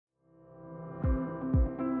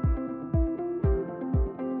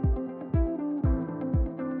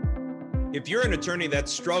If you're an attorney that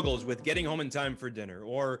struggles with getting home in time for dinner,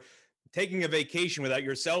 or taking a vacation without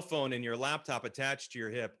your cell phone and your laptop attached to your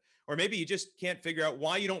hip, or maybe you just can't figure out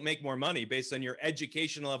why you don't make more money based on your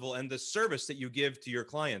education level and the service that you give to your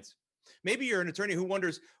clients. Maybe you're an attorney who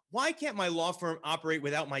wonders, why can't my law firm operate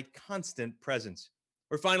without my constant presence?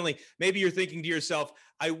 Or finally, maybe you're thinking to yourself,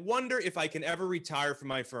 I wonder if I can ever retire from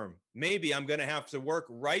my firm. Maybe I'm going to have to work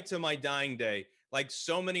right to my dying day, like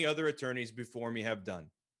so many other attorneys before me have done.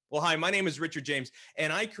 Well, hi, my name is Richard James,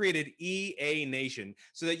 and I created EA Nation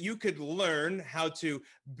so that you could learn how to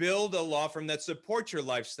build a law firm that supports your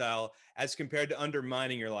lifestyle as compared to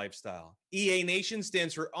undermining your lifestyle. EA Nation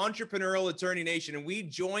stands for Entrepreneurial Attorney Nation, and we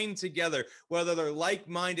join together with other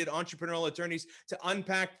like-minded entrepreneurial attorneys to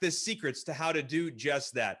unpack the secrets to how to do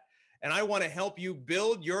just that. And I want to help you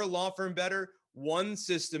build your law firm better, one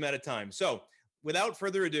system at a time. So without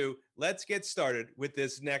further ado, let's get started with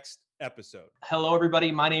this next episode. Hello,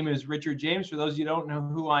 everybody. My name is Richard James. For those of you who don't know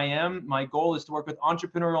who I am, my goal is to work with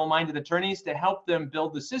entrepreneurial-minded attorneys to help them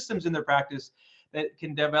build the systems in their practice that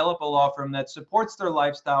can develop a law firm that supports their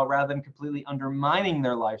lifestyle rather than completely undermining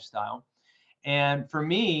their lifestyle. And for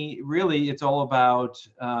me, really, it's all about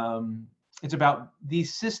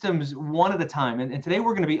these systems one at a time. And today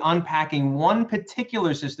we're going to be unpacking one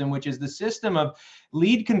particular system, which is the system of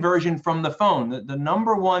lead conversion from the phone. The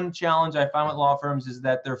number one challenge I find with law firms is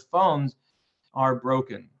that their phones are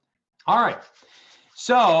broken. All right.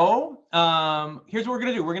 So here's what we're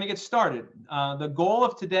going to do. We're going to get started. The goal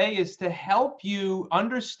of today is to help you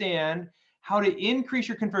understand how to increase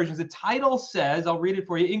your conversions. The title says, I'll read it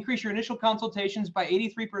for you, increase your initial consultations by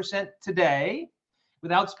 83% today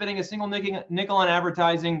without spending a single nickel on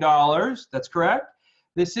advertising dollars. That's correct.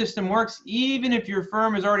 This system works even if your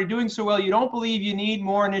firm is already doing so well you don't believe you need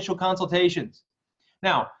more initial consultations.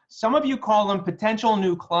 Now, some of you call them potential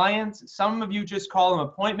new clients. Some of you just call them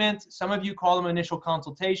appointments. Some of you call them initial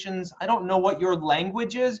consultations. I don't know what your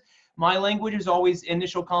language is. My language is always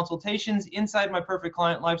initial consultations. Inside my Perfect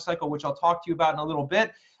Client Lifecycle, which I'll talk to you about in a little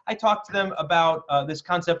bit, I talk to them about this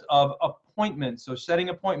concept of appointments, so setting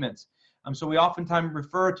appointments. So we oftentimes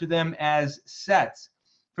refer to them as sets.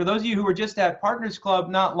 For those of you who were just at Partners Club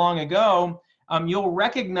not long ago, you'll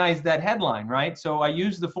recognize that headline, right? So I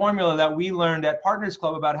used the formula that we learned at Partners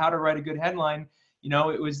Club about how to write a good headline. You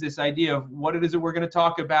know, it was this idea of what it is that we're going to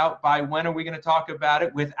talk about, by when are we going to talk about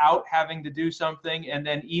it without having to do something, and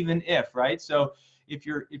then even if, right? So if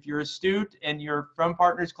you're astute and you're from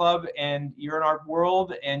Partners Club and you're in our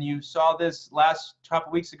world and you saw this last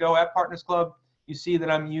couple weeks ago at Partners Club, you see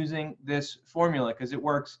that I'm using this formula because it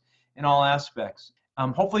works in all aspects.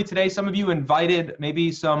 Hopefully today some of you invited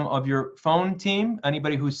maybe some of your phone team,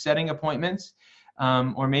 anybody who's setting appointments,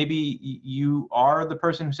 or maybe you are the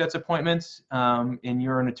person who sets appointments and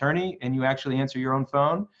you're an attorney and you actually answer your own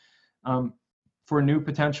phone. For new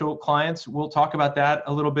potential clients, we'll talk about that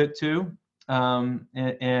a little bit too,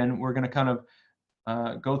 and we're going to kind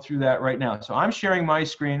of go through that right now. So I'm sharing my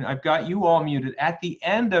screen. I've got you all muted. At the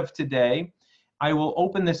end of today, I will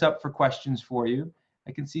open this up for questions for you.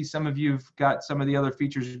 I can see some of you've got some of the other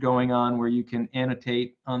features going on where you can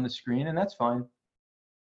annotate on the screen, and that's fine.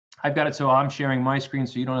 I've got it so I'm sharing my screen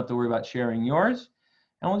so you don't have to worry about sharing yours,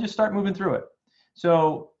 and we'll just start moving through it.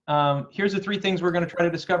 So here's the three things we're going to try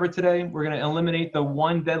to discover today. We're going to eliminate the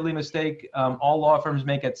one deadly mistake all law firms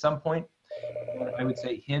make at some point. I would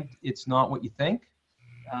say, hint, it's not what you think.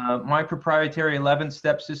 My proprietary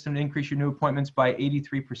 11-step system to increase your new appointments by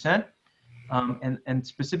 83%. And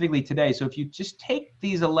specifically today, so if you just take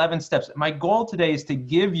these 11 steps, my goal today is to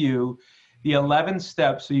give you the 11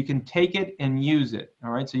 steps so you can take it and use it, all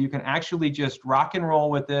right? So you can actually just rock and roll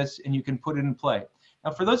with this and you can put it in play.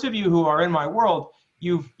 Now, for those of you who are in my world,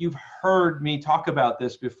 you've heard me talk about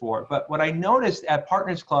this before, but what I noticed at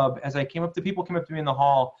Partners Club as I came up to people came up to me in the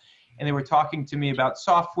hall and they were talking to me about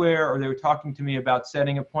software or they were talking to me about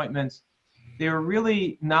setting appointments, they were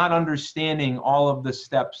really not understanding all of the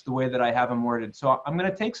steps the way that I have them worded. So I'm going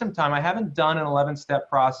to take some time. I haven't done an 11-step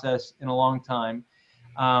process in a long time.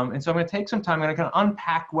 And so I'm going to take some time. I'm going to kind of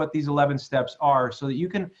unpack what these 11 steps are so that you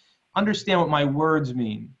can understand what my words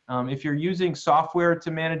mean. If you're using software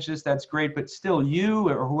to manage this, that's great. But still, you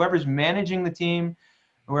or whoever's managing the team,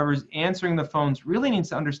 whoever's answering the phones really needs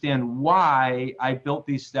to understand why I built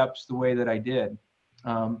these steps the way that I did.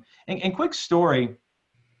 And quick story.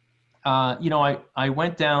 I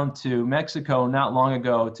went down to Mexico not long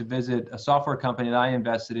ago to visit a software company that I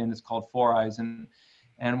invested in. It's called 4Eyes,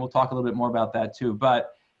 and we'll talk a little bit more about that too. But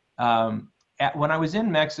when I was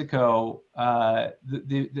in Mexico,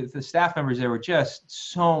 the staff members there were just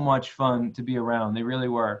so much fun to be around. They really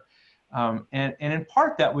were. And in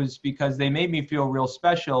part that was because they made me feel real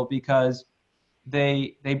special, because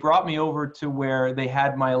they brought me over to where they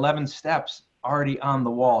had my 11 steps already on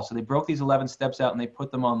the wall. So they broke these 11 steps out and they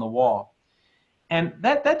put them on the wall. And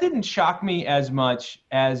that didn't shock me as much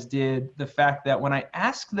as did the fact that when I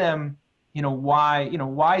asked them,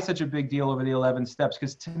 why such a big deal over the 11 steps?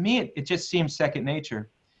 Because to me, it just seems second nature.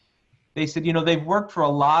 They said, they've worked for a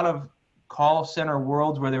lot of call center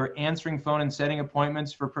worlds where they were answering phone and setting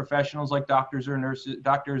appointments for professionals like doctors or nurses,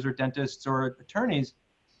 doctors or dentists or attorneys.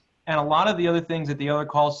 And a lot of the other things that the other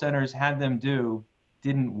call centers had them do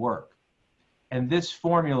didn't work. And this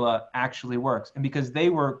formula actually works. And because they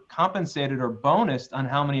were compensated or bonused on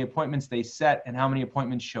how many appointments they set and how many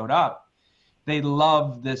appointments showed up, they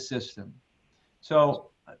loved this system.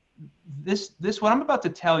 So this what I'm about to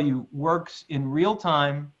tell you works in real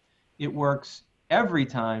time. It works every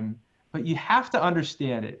time, but you have to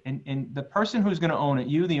understand it. And the person who's going to own it,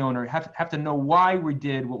 you, the owner, have to know why we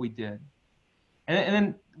did what we did. And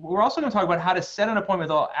then we're also going to talk about how to set an appointment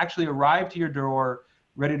that'll actually arrive to your door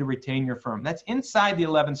ready to retain your firm. That's inside the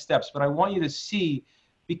 11 steps, but I want you to see,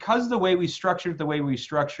 because the way we structured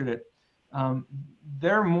it,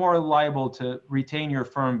 they're more liable to retain your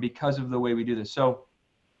firm because of the way we do this. So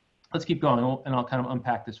let's keep going, and I'll kind of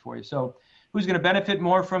unpack this for you. So who's going to benefit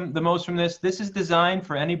the most from this? This is designed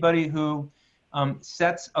for anybody who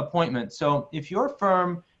sets appointments. So if your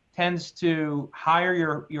firm tends to hire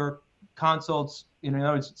your consults, in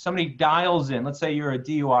other words, somebody dials in, let's say you're a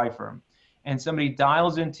DUI firm, and somebody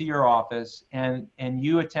dials into your office and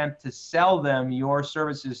you attempt to sell them your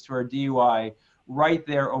services to our DUI right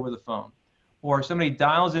there over the phone. Or somebody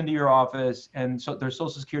dials into your office and so their Social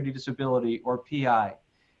Security disability or PI,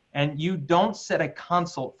 and you don't set a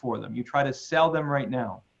consult for them. You try to sell them right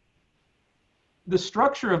now. The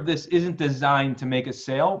structure of this isn't designed to make a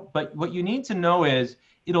sale, but what you need to know is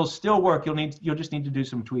it'll still work. You'll just need to do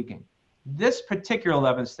some tweaking. This particular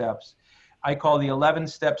 11 steps, I call the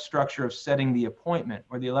 11-step structure of setting the appointment,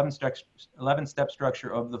 or the 11-step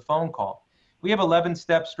structure of the phone call. We have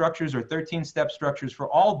 11-step structures or 13-step structures for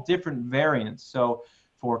all different variants. So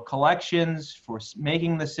for collections, for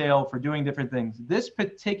making the sale, for doing different things. This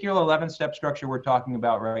particular 11-step structure we're talking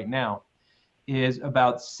about right now is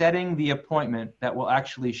about setting the appointment that will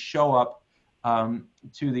actually show up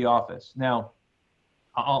to the office. Now,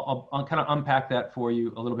 I'll kind of unpack that for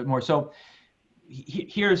you a little bit more. So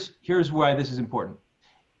here's why this is important.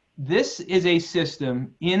 This is a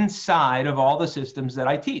system inside of all the systems that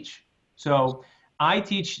I teach. So I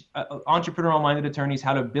teach entrepreneurial-minded attorneys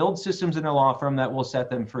how to build systems in a law firm that will set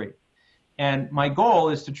them free. And my goal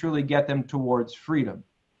is to truly get them towards freedom.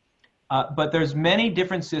 But there's many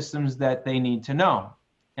different systems that they need to know.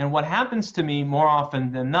 And what happens to me more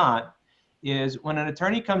often than not is when an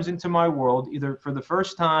attorney comes into my world, either for the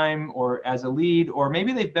first time or as a lead, or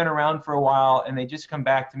maybe they've been around for a while and they just come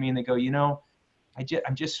back to me and they go,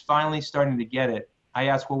 I'm just finally starting to get it. I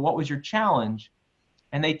ask, well, what was your challenge?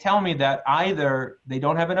 And they tell me that either they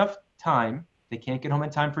don't have enough time, they can't get home in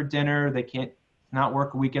time for dinner, they can't not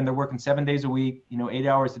work a weekend, they're working 7 days a week, 8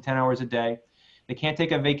 hours to 10 hours a day. They can't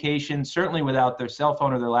take a vacation, certainly without their cell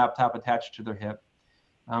phone or their laptop attached to their hip.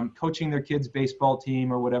 Coaching their kids' baseball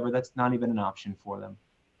team or whatever, that's not even an option for them.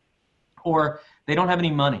 Or they don't have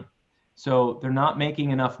any money. So they're not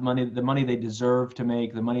making enough money, the money they deserve to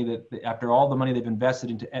make, the money that, after all the money they've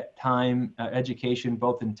invested into time, education,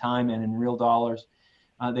 both in time and in real dollars,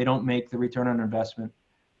 they don't make the return on investment.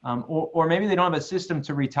 Or maybe they don't have a system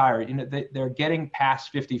to retire. They're getting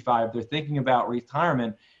past 55. They're thinking about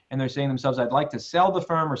retirement and they're saying to themselves, I'd like to sell the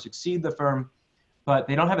firm or succeed the firm, but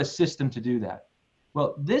they don't have a system to do that.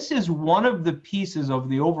 Well, this is one of the pieces of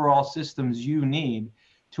the overall systems you need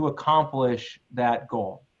to accomplish that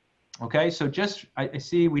goal. Okay, so I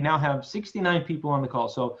see we now have 69 people on the call.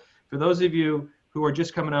 So for those of you who are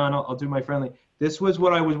just coming on, I'll do my friendly. This was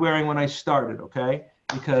what I was wearing when I started, okay?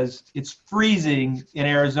 Because it's freezing in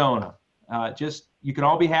Arizona. You can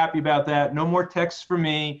all be happy about that. No more texts from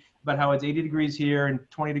me about how it's 80 degrees here and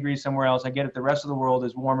 20 degrees somewhere else. I get it. The rest of the world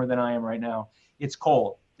is warmer than I am right now. It's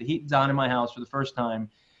cold. The heat's on in my house for the first time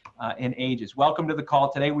in ages. Welcome to the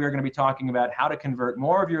call. Today we are going to be talking about how to convert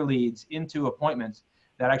more of your leads into appointments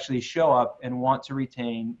that actually show up and want to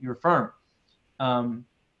retain your firm.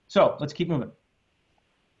 So let's keep moving.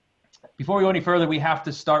 Before we go any further, we have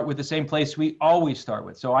to start with the same place we always start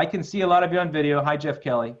with. So I can see a lot of you on video. Hi, Jeff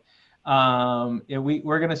Kelly.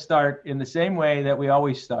 We're going to start in the same way that we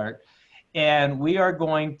always start. And we are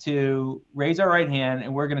going to raise our right hand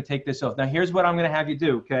and we're going to take this oath. Now, here's what I'm going to have you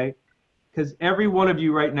do, okay? Because every one of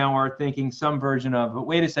you right now are thinking some version of, but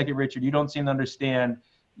wait a second, Richard, you don't seem to understand,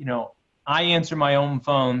 I answer my own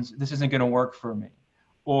phones. This isn't going to work for me.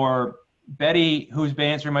 Or Betty, who's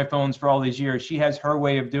been answering my phones for all these years, she has her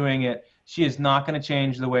way of doing it. She is not going to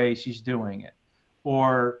change the way she's doing it.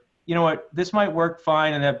 Or, you know what, this might work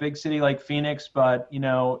fine in that big city like Phoenix, but, you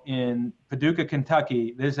know, in Paducah,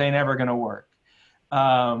 Kentucky, this ain't ever going to work.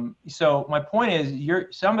 So my point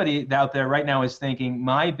is, somebody out there right now is thinking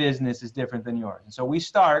my business is different than yours. And so we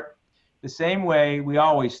start the same way we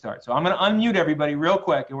always start. So I'm going to unmute everybody real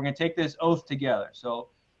quick, and we're going to take this oath together. So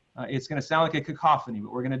it's going to sound like a cacophony,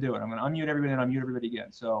 but we're going to do it. I'm going to unmute everybody and unmute everybody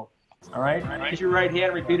again. So, all right, raise your right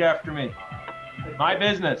hand, repeat after me. My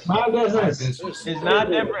business. My business is not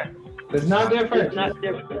different. It's not different.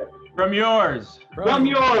 From yours. From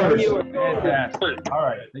yours. Fantastic. All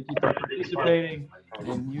right. Thank you for participating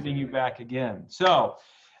and muting you back again. So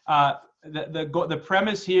the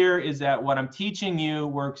premise here is that what I'm teaching you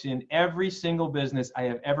works in every single business I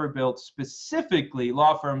have ever built, specifically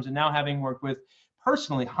law firms, and now having worked with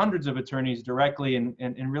personally hundreds of attorneys directly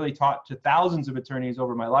and really taught to thousands of attorneys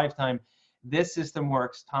over my lifetime. This system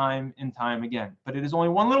works time and time again. But it is only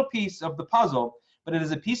one little piece of the puzzle, but it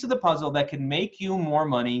is a piece of the puzzle that can make you more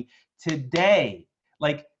money today.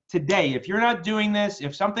 Like today, if you're not doing this,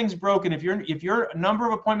 if something's broken, if your number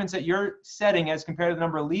of appointments that you're setting as compared to the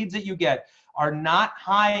number of leads that you get are not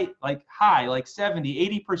high, like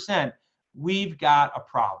 70, 80%, we've got a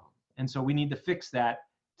problem. And so we need to fix that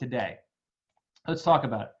today. Let's talk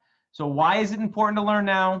about it. So why is it important to learn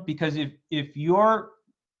now? Because if your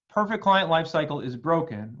perfect client lifecycle is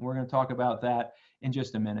broken, we're going to talk about that in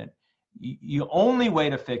just a minute. The only way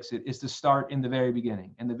to fix it is to start in the very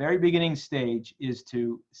beginning. And the very beginning stage is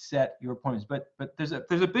to set your appointments. But there's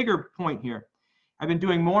a bigger point here. I've been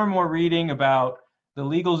doing more and more reading about the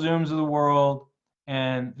LegalZooms of the world,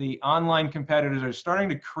 and the online competitors are starting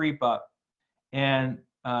to creep up. And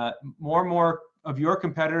more and more of your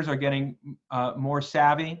competitors are getting more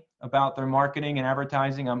savvy about their marketing and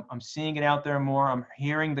advertising. I'm seeing it out there more. I'm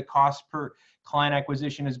hearing the cost per client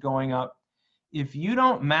acquisition is going up. If you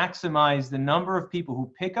don't maximize the number of people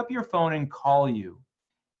who pick up your phone and call you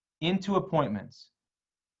into appointments,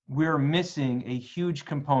 we're missing a huge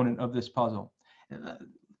component of this puzzle.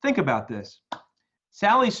 Think about this.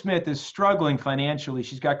 Sally Smith is struggling financially.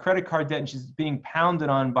 She's got credit card debt and she's being pounded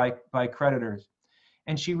on by creditors.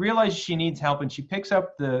 And she realizes she needs help, and she picks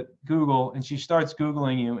up the Google and she starts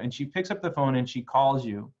Googling you, and she picks up the phone and she calls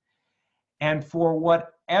you. And for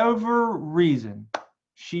whatever reason,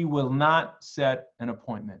 she will not set an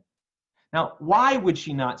appointment. Now, why would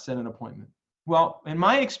she not set an appointment? Well, in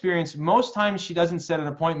my experience, most times she doesn't set an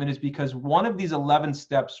appointment is because one of these 11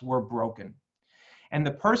 steps were broken. And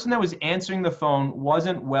the person that was answering the phone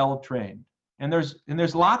wasn't well trained. And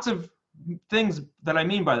there's lots of things that I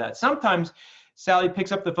mean by that. Sometimes Sally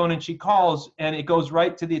picks up the phone and she calls, and it goes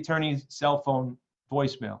right to the attorney's cell phone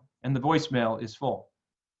voicemail, and the voicemail is full.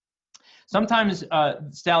 Sometimes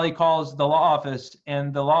Sally calls the law office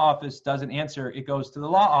and the law office doesn't answer. It goes to the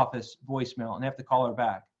law office voicemail and they have to call her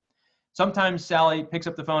back. Sometimes Sally picks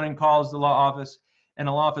up the phone and calls the law office, and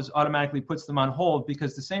the law office automatically puts them on hold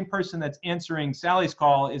because the same person that's answering Sally's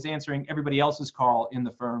call is answering everybody else's call in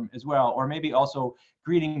the firm as well, or maybe also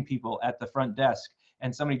greeting people at the front desk,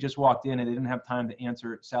 and somebody just walked in and they didn't have time to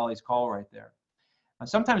answer Sally's call right there.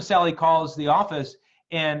 Sometimes Sally calls the office,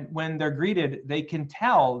 and when they're greeted, they can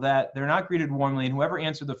tell that they're not greeted warmly, and whoever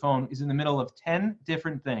answered the phone is in the middle of 10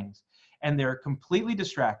 different things, and they're completely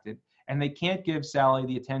distracted, and they can't give Sally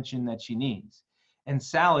the attention that she needs. And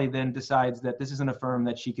Sally then decides that this isn't a firm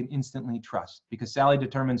that she can instantly trust, because Sally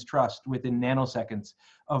determines trust within nanoseconds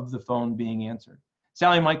of the phone being answered.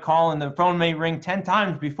 Sally might call and the phone may ring 10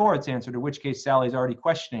 times before it's answered, in which case Sally's already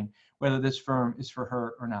questioning whether this firm is for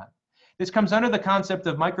her or not. This comes under the concept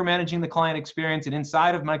of micromanaging the client experience, and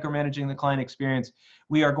inside of micromanaging the client experience,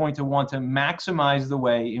 we are going to want to maximize the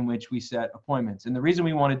way in which we set appointments. And the reason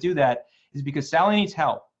we want to do that is because Sally needs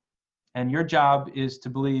help, and your job is to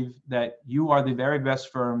believe that you are the very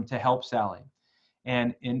best firm to help Sally.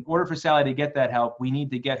 And in order for Sally to get that help, we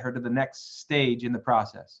need to get her to the next stage in the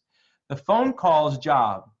process. The phone call's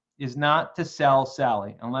job is not to sell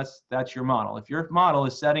Sally, unless that's your model. If your model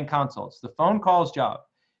is setting consults, the phone call's job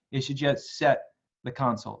is to just set the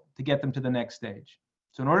consult to get them to the next stage.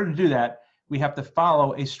 So in order to do that, we have to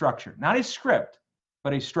follow a structure, not a script,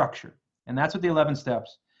 but a structure. And that's what the 11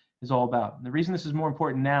 steps is all about. And the reason this is more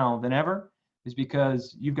important now than ever is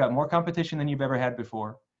because you've got more competition than you've ever had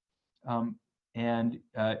before,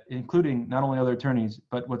 including not only other attorneys,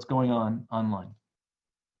 but what's going on online.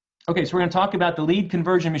 Okay, so we're going to talk about the lead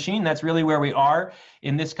conversion machine. That's really where we are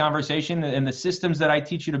in this conversation. And the systems that I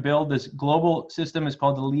teach you to build, this global system, is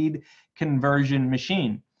called the lead conversion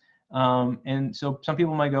machine. And so some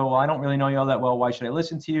people might go, well, I don't really know you all that well. Why should I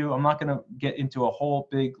listen to you? I'm not going to get into a whole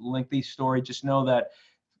big lengthy story. Just know that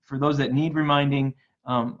for those that need reminding,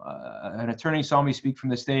 an attorney saw me speak from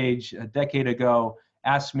the stage a decade ago,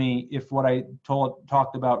 asked me if what I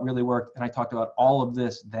talked about really worked. And I talked about all of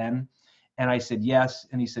this then. And I said, yes.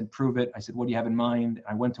 And he said, prove it. I said, what do you have in mind?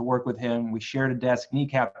 I went to work with him. We shared a desk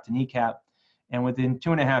kneecap to kneecap. And within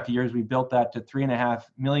 2.5 years, we built that to $3.5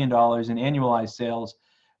 million in annualized sales.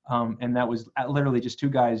 And that was literally just two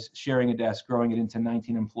guys sharing a desk, growing it into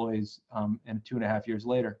 19 employees, and 2.5 years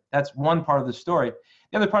later. That's one part of the story.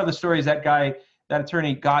 The other part of the story is that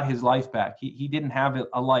attorney got his life back. He didn't have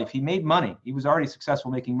a life. He made money. He was already successful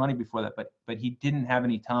making money before that, but he didn't have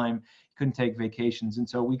any time. He couldn't take vacations. And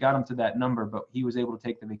so we got him to that number, but he was able to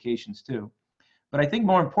take the vacations too. But I think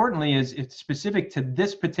more importantly is it's specific to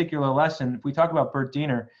this particular lesson. If we talk about Bert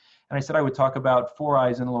Diener, and I said I would talk about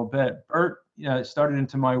 4eyes in a little bit. Bert started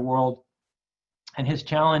into my world, and his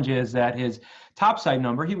challenge is that his top side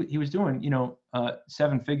number, he was doing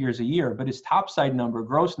 7 figures a year, but his top side number,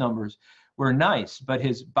 gross numbers, were nice, but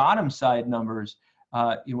his bottom side numbers,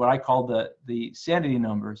 what I call the sanity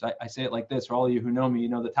numbers, I say it like this, for all of you who know me,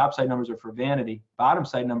 the top side numbers are for vanity, bottom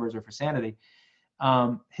side numbers are for sanity.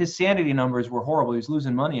 His sanity numbers were horrible. He was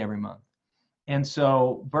losing money every month. And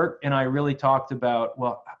so Bert and I really talked about,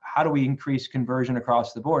 well, how do we increase conversion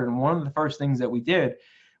across the board? And one of the first things that we did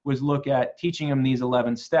was look at teaching him these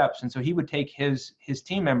 11 steps. And so he would take his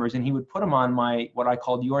team members and he would put them on what I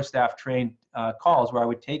called Your Staff Trained calls, where I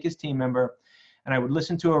would take his team member and I would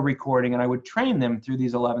listen to a recording and I would train them through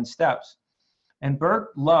these 11 steps. And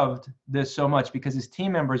Bert loved this so much because his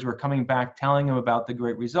team members were coming back telling him about the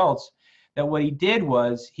great results, that what he did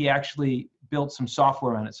was he actually built some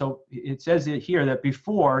software on it. So it says here that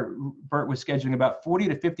before, Bert was scheduling about 40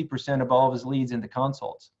 to 50% of all of his leads into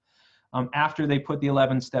consults. After they put the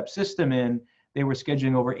 11-step system in, they were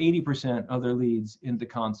scheduling over 80% of their leads into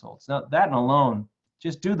consults. Now that alone,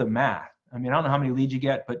 just do the math. I mean, I don't know how many leads you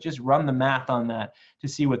get, but just run the math on that to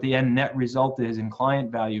see what the end net result is in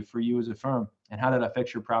client value for you as a firm and how that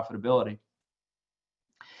affects your profitability.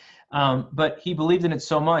 But he believed in it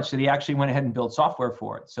so much that he actually went ahead and built software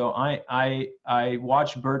for it. So I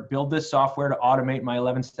watched Bert build this software to automate my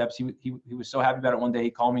 11 steps. He was so happy about it. One day he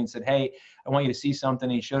called me and said, hey, I want you to see something.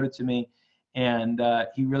 And he showed it to me, and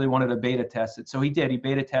he really wanted to beta test it. So he did. He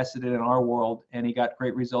beta tested it in our world, and he got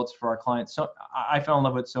great results for our clients. So I fell in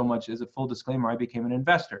love with it so much. As a full disclaimer, I became an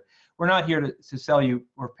investor. We're not here to sell you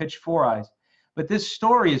or pitch 4eyes. But this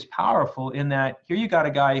story is powerful in that here you got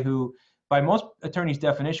a guy who, by most attorneys'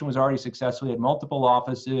 definition, was already successful. He had multiple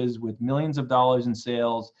offices with millions of dollars in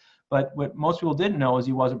sales. But what most people didn't know is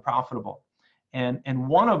he wasn't profitable. And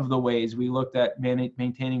one of the ways we looked at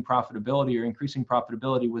maintaining profitability or increasing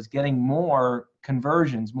profitability was getting more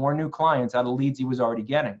conversions, more new clients out of leads he was already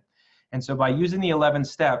getting. And so by using the 11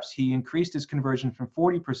 steps, he increased his conversion from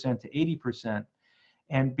 40% to 80%.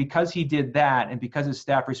 And because he did that, and because his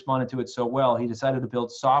staff responded to it so well, he decided to build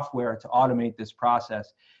software to automate this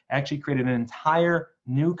process. Actually created an entire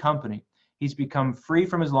new company. He's become free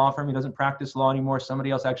from his law firm. He doesn't practice law anymore.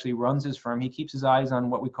 Somebody else actually runs his firm. He keeps his eyes on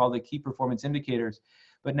what we call the key performance indicators.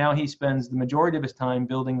 But now he spends the majority of his time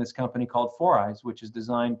building this company called 4eyes, which is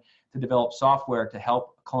designed to develop software to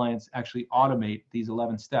help clients actually automate these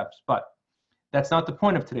 11 steps. But that's not the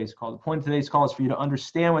point of today's call. The point of today's call is for you to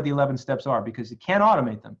understand what the 11 steps are, because you can't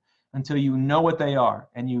automate them until you know what they are.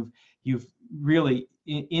 And you've really,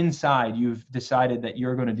 inside, you've decided that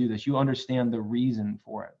you're going to do this. You understand the reason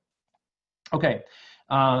for it. Okay.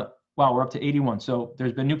 Wow, we're up to 81. So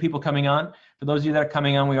there's been new people coming on. For those of you that are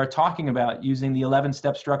coming on, we are talking about using the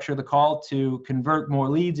 11-step structure of the call to convert more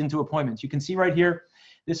leads into appointments. You can see right here,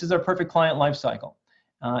 this is our perfect client lifecycle.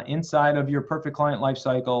 Inside of your perfect client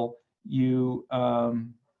lifecycle,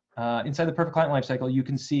 inside the perfect client lifecycle, you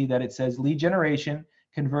can see that it says lead generation,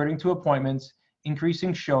 converting to appointments,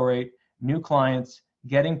 increasing show rate, new clients,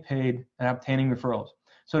 getting paid, and obtaining referrals.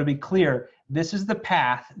 So to be clear, this is the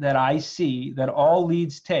path that I see that all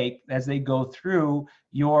leads take as they go through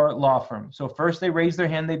your law firm. So first they raise their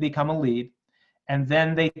hand, they become a lead, and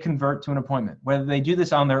then they convert to an appointment. Whether they do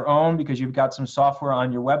this on their own because you've got some software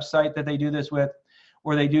on your website that they do this with,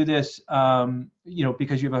 or they do this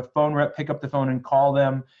because you have a phone rep pick up the phone and call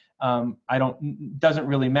them. Doesn't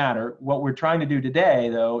really matter. What we're trying to do today,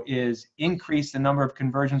 though, is increase the number of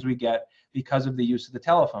conversions we get because of the use of the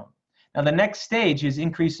telephone. Now, the next stage is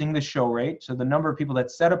increasing the show rate, so the number of people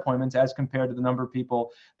that set appointments as compared to the number of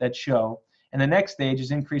people that show. And the next stage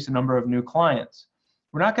is increase the number of new clients.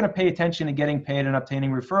 We're not going to pay attention to getting paid and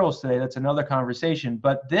obtaining referrals today. That's another conversation.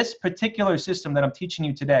 But this particular system that I'm teaching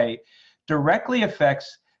you today directly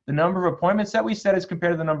affects the number of appointments that we set as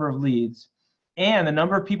compared to the number of leads, and the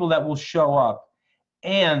number of people that will show up,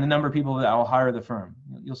 and the number of people that will hire the firm.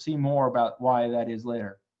 You'll see more about why that is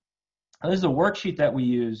later. Now, this is a worksheet that we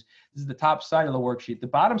use. This is the top side of the worksheet. The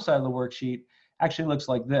bottom side of the worksheet actually looks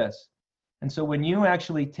like this. And so when you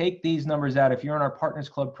actually take these numbers out, if you're in our Partners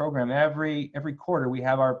Club program, every quarter we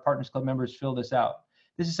have our Partners Club members fill this out.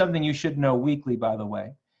 This is something you should know weekly, by the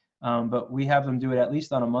way. But we have them do it at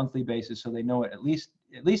least on a monthly basis, so they know it at least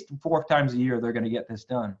 4 times a year they're going to get this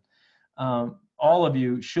done. All of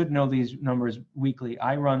you should know these numbers weekly.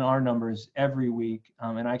 I run our numbers every week,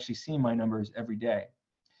 and I actually see my numbers every day.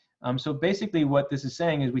 So basically what this is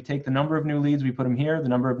saying is we take the number of new leads, we put them here, the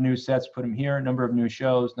number of new sets, put them here, number of new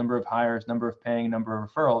shows, number of hires, number of paying, number of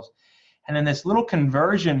referrals. And then this little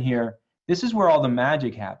conversion here, this is where all the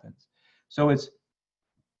magic happens. So it's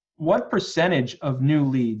what percentage of new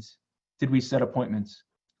leads did we set appointments?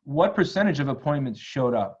 What percentage of appointments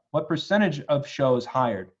showed up? What percentage of shows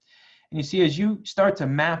hired? And you see, as you start to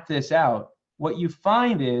map this out, what you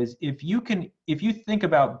find is if you think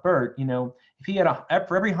about Bert, if he had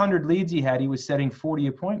for every 100 leads he had, he was setting 40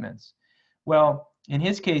 appointments. Well, in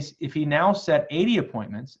his case, if he now set 80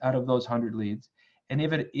 appointments out of those 100 leads, and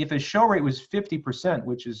if his show rate was 50%,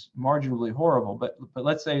 which is marginally horrible, but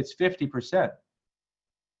let's say it's 50%,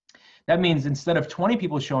 that means instead of 20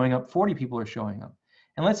 people showing up, 40 people are showing up.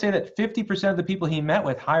 And let's say that 50% of the people he met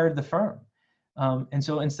with hired the firm. And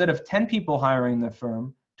so instead of 10 people hiring the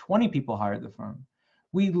firm, 20 people hired the firm.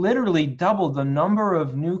 We literally doubled the number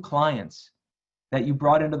of new clients that you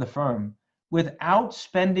brought into the firm without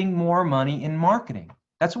spending more money in marketing.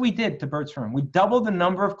 That's what we did to Bert's firm. We doubled the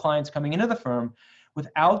number of clients coming into the firm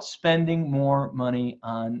without spending more money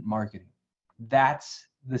on marketing. That's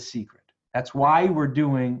the secret. That's why we're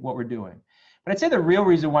doing what we're doing. But I'd say the real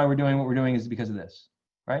reason why we're doing what we're doing is because of this,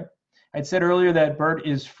 right? I'd said earlier that Bert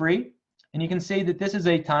is free. And you can see that this is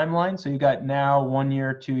a timeline. So you got now 1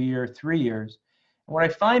 year, 2 year, 3 years. And what I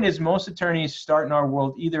find is most attorneys start in our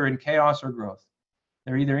world either in chaos or growth.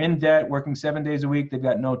 They're either in debt, working 7 days a week, they've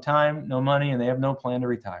got no time, no money, and they have no plan to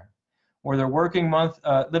retire. Or they're working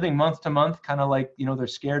living month to month, kind of like, they're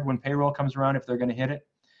scared when payroll comes around if they're going to hit it.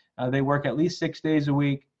 They work at least 6 days a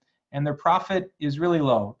week, and their profit is really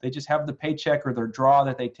low. They just have the paycheck or their draw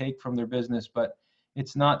that they take from their business, but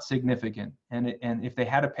it's not significant. And if they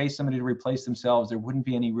had to pay somebody to replace themselves, there wouldn't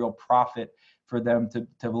be any real profit for them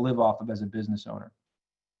to live off of as a business owner.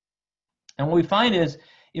 And what we find is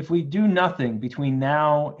if we do nothing between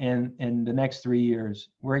now and the next 3 years,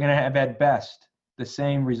 we're going to have at best the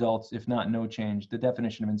same results, if not no change, the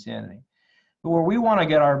definition of insanity. But where we want to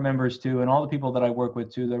get our members to, and all the people that I work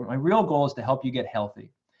with too, my real goal is to help you get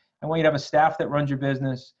healthy. I want you to have a staff that runs your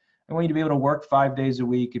business. I want you to be able to work 5 days a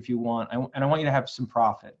week if you want, and I want you to have some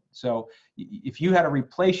profit. So if you had to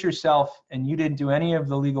replace yourself and you didn't do any of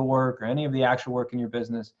the legal work or any of the actual work in your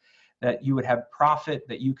business, that you would have profit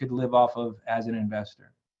that you could live off of as an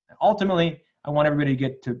investor. And ultimately, I want everybody to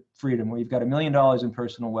get to freedom where you've got $1 million in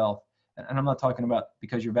personal wealth. And I'm not talking about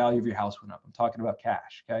because your value of your house went up. I'm talking about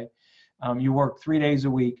cash, okay? You work 3 days a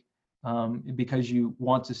week because you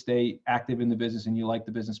want to stay active in the business and you like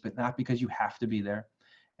the business, but not because you have to be there.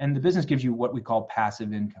 And the business gives you what we call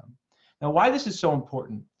passive income. Now, why this is so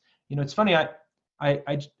important, it's funny.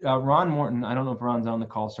 Ron Morton, I don't know if Ron's on the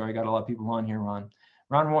call. Sorry, I got a lot of people on here, Ron.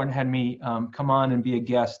 Ron Morton had me come on and be a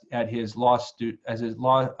guest at his law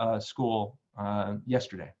school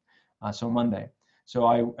yesterday, so Monday.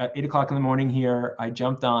 So at 8 o'clock in the morning here, I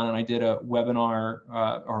jumped on and I did a webinar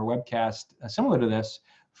or a webcast similar to this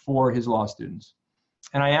for his law students.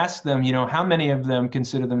 And I asked them, how many of them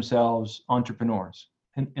consider themselves entrepreneurs?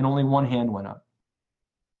 And only one hand went up.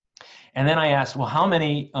 And then I asked, well, how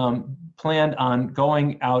many planned on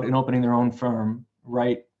going out and opening their own firm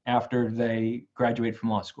right after they graduate from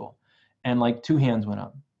law school? And like 2 hands went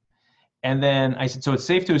up. And then I said, so it's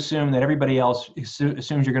safe to assume that everybody else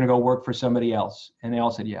assumes you're going to go work for somebody else. And they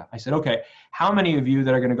all said, yeah. I said, okay, how many of you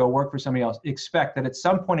that are going to go work for somebody else expect that at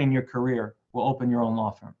some point in your career will open your own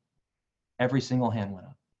law firm? Every single hand went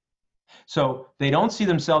up. So they don't see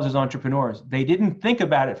themselves as entrepreneurs. They didn't think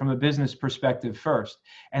about it from a business perspective first.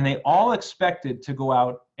 And they all expected to go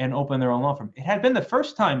out and open their own law firm. It had been the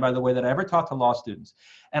first time, by the way, that I ever talked to law students.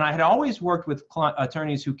 And I had always worked with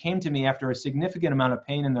attorneys who came to me after a significant amount of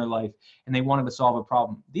pain in their life and they wanted to solve a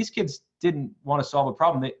problem. These kids didn't want to solve a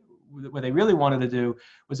problem. What they really wanted to do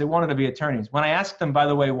was they wanted to be attorneys. When I asked them, by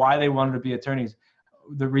the way, why they wanted to be attorneys,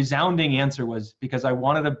 the resounding answer was because I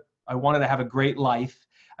wanted to have a great life.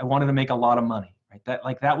 I wanted to make a lot of money,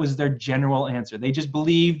 right? That was their general answer. They just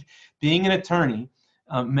believed being an attorney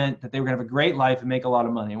meant that they were going to have a great life and make a lot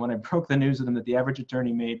of money. And when I broke the news to them that the average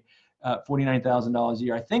attorney made $49,000 a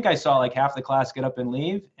year, I think I saw like half the class get up and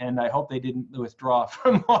leave, and I hope they didn't withdraw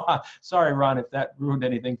from law. Sorry, Ron, if that ruined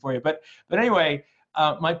anything for you. But anyway,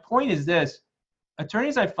 my point is this.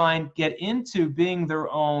 Attorneys, I find, get into being their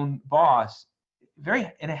own boss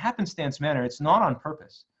in a happenstance manner. It's not on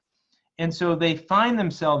purpose. And so they find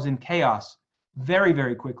themselves in chaos very,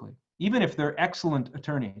 very quickly, even if they're excellent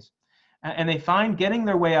attorneys. And they find getting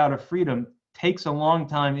their way out of freedom takes a long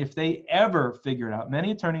time if they ever figure it out.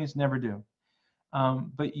 Many attorneys never do.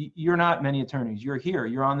 But you're not many attorneys. You're here.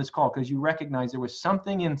 You're on this call because you recognize there was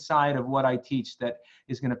something inside of what I teach that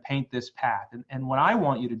is going to paint this path. And what I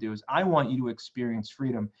want you to do is I want you to experience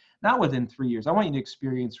freedom, not within 3 years. I want you to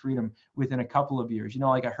experience freedom within a couple of years. You know,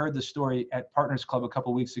 like I heard the story at Partners Club a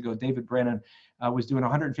couple of weeks ago. David Brennan was doing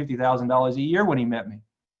 $150,000 a year when he met me.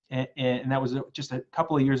 And that was just a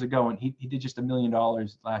couple of years ago. And he did just $1 million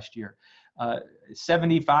last year.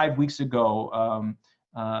 75 weeks ago,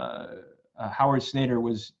 Howard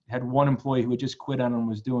Snader had one employee who had just quit on him,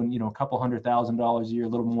 was doing, a couple $100,000 a year, a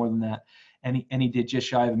little more than that. And he did just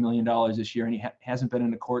shy of $1 million this year. And he hasn't been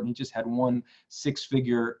into court, and he just had one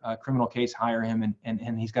 6-figure criminal case hire him.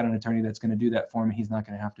 And he's got an attorney that's going to do that for him. He's not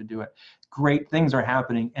going to have to do it. Great things are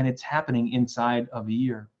happening, and it's happening inside of a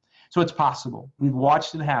year. So it's possible. We've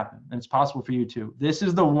watched it happen, and it's possible for you too. This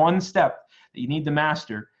is the one step that you need to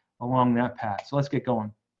master along that path. So let's get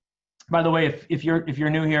going. By the way, if you're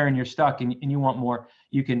new here and you're stuck and you want more,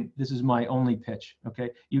 this is my only pitch,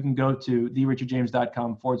 okay? You can go to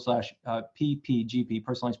therichardjames.com/PPGP,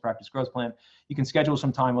 Personalized Practice Growth Plan. You can schedule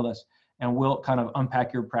some time with us, and we'll kind of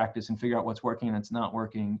unpack your practice and figure out what's working and that's not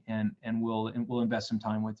working, and we'll invest some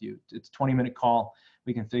time with you. It's a 20-minute call.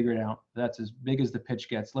 We can figure it out. That's as big as the pitch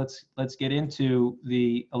gets. Let's get into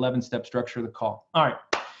the 11-step structure of the call. All right.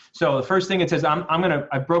 So the first thing it says,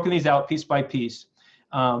 I've broken these out piece by piece.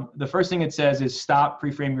 The first thing it says is stop,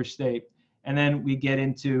 pre-frame your state. And then we get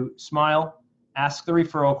into smile, ask the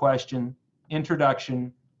referral question,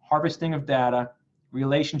 introduction, harvesting of data,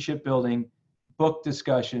 relationship building, book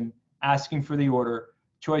discussion, asking for the order,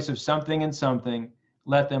 choice of something and something,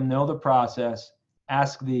 let them know the process,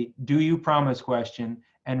 ask the do you promise question,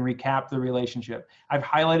 and recap the relationship. I've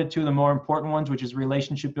highlighted two of the more important ones, which is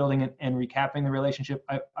relationship building and recapping the relationship.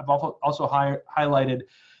 I've also highlighted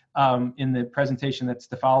in the presentation that's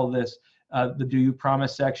to follow this, the do you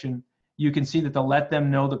promise section. You can see that the let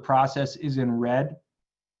them know the process is in red.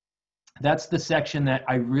 That's the section that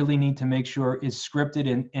I really need to make sure is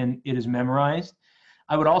scripted and it is memorized.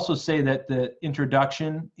 I would also say that the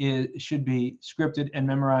introduction should be scripted and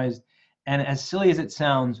memorized. And as silly as it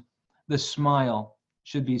sounds, the smile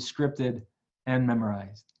should be scripted and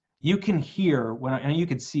memorized. You can hear and you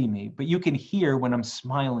can see me, but you can hear when I'm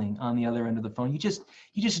smiling on the other end of the phone. You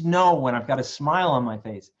just know when I've got a smile on my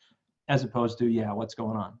face, as opposed to, yeah, what's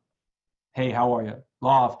going on? Hey, how are you?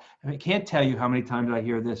 Law I can't tell you how many times I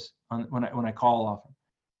hear this when I call often.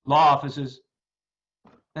 Law offices.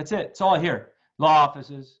 That's it. It's all I hear. Law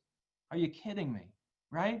offices. Are you kidding me?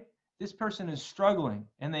 Right? This person is struggling,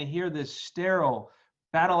 and they hear this sterile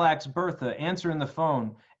battle axe Bertha answering the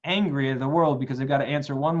phone, angry at the world because they've got to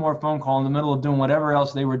answer one more phone call in the middle of doing whatever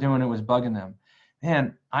else they were doing. It was bugging them.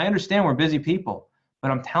 Man, I understand we're busy people, but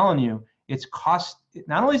I'm telling you,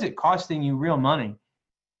 not only is it costing you real money,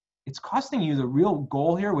 it's costing you the real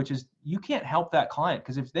goal here, which is you can't help that client,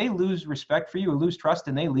 because if they lose respect for you or lose trust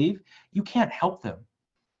and they leave, you can't help them.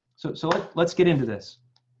 So let's get into this.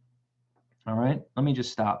 All right, let me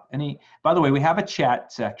just stop. By the way, we have a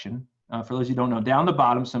chat section. For those who don't know, down the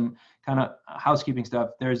bottom, some kind of housekeeping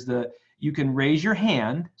stuff. You can raise your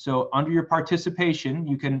hand. So under your participation,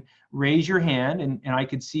 you can raise your hand, and I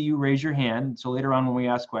could see you raise your hand. So later on when we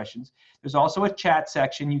ask questions, there's also a chat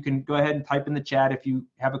section. You can go ahead and type in the chat if you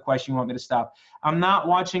have a question you want me to stop. I'm not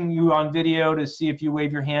watching you on video to see if you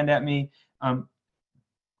wave your hand at me.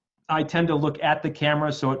 I tend to look at the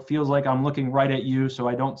camera, so it feels like I'm looking right at you, so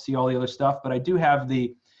I don't see all the other stuff. But I do have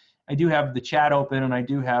the chat open, and I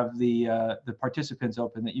do have the participants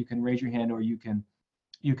open that you can raise your hand, or you can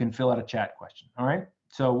fill out a chat question. All right.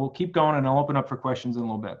 So we'll keep going, and I'll open up for questions in a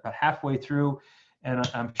little bit. About halfway through, and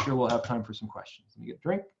I'm sure we'll have time for some questions. Let me get a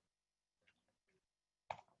drink.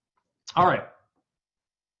 All right.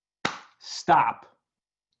 Stop.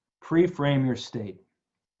 Pre-frame your state.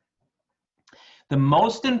 The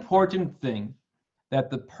most important thing that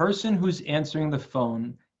the person who's answering the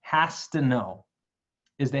phone has to know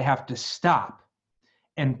is they have to stop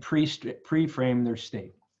and pre-frame their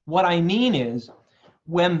state. What I mean is,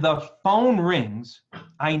 when the phone rings,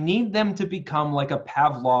 I need them to become like a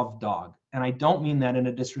Pavlov dog. And I don't mean that in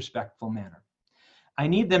a disrespectful manner. I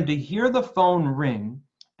need them to hear the phone ring,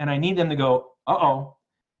 and I need them to go, uh-oh,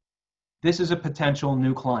 this is a potential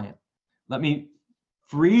new client. Let me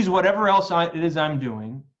freeze whatever else it is I'm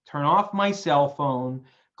doing, turn off my cell phone,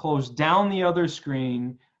 close down the other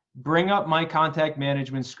screen, bring up my contact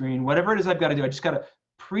management screen, whatever it is I've got to do. I just got to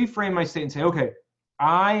pre-frame my state and say, okay,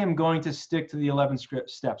 I am going to stick to the 11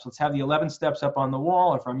 steps. Let's have the 11 steps up on the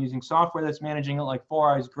wall. If I'm using software that's managing it like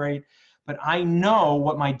 4 Eyes, great. But I know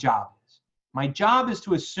what my job is. My job is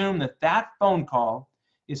to assume that that phone call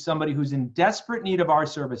is somebody who's in desperate need of our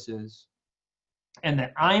services, and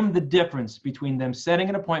that I'm the difference between them setting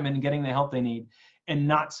an appointment and getting the help they need and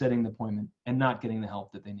not setting the appointment and not getting the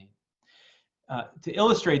help that they need. To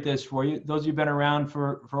illustrate this for you, those of you who've been around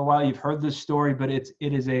for a while, you've heard this story, but it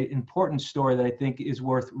is an important story that I think is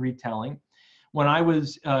worth retelling. When I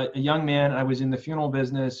was a young man, I was in the funeral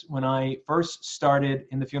business. When I first started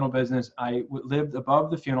in the funeral business, I lived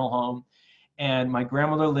above the funeral home, and my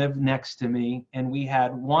grandmother lived next to me, and we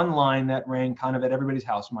had one line that rang kind of at everybody's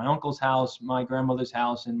house, my uncle's house, my grandmother's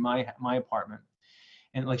house, and my apartment.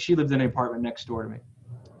 And like, she lived in an apartment next door to me.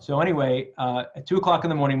 So anyway, at 2 o'clock in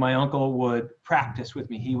the morning, my uncle would practice with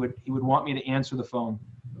me. He would want me to answer the phone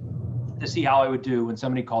to see how I would do when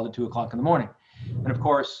somebody called at 2 o'clock in the morning. And of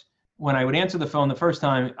course, when I would answer the phone the first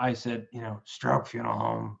time, I said, Stroke Funeral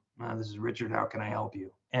Home. This is Richard. How can I help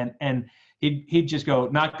you? And he'd just go,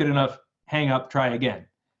 not good enough, hang up, try again.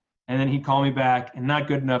 And then he'd call me back, and not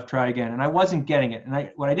good enough, try again. And I wasn't getting it. And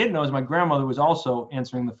what I didn't know is my grandmother was also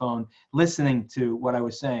answering the phone, listening to what I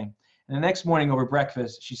was saying. And the next morning over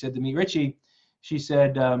breakfast, she said to me, Richie, she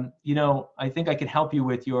said, I think I can help you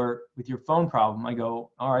with your phone problem. I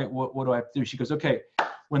go, all right, what do I have to do? She goes, okay,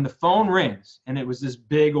 when the phone rings, and it was this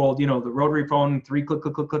big old, the rotary phone, 3 click,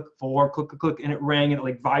 click, click, click, 4 click, click, click, and it rang and it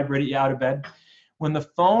like vibrated you out of bed. When the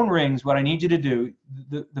phone rings, what I need you to do,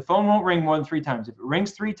 the phone won't ring more than 3 times. If it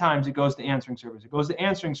rings 3 times, it goes to answering service. It goes to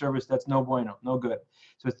answering service, that's no bueno, no good.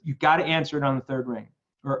 So you've got to answer it on the 3rd ring.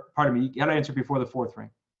 Or pardon me, you got to answer before the 4th ring.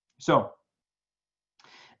 So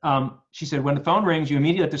she said, when the phone rings, you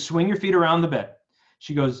immediately have to swing your feet around the bed.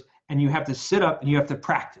 She goes, and you have to sit up and you have to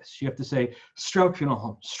practice. You have to say, Stroke Funeral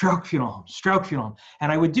Home, Stroke Funeral Home, Stroke Funeral Home.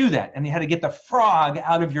 And I would do that. And you had to get the frog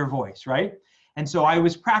out of your voice, right? And so I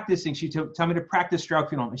was practicing. She told me to practice Stroke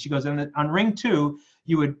Funeral Home. And she goes, on ring 2,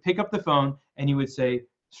 you would pick up the phone and you would say,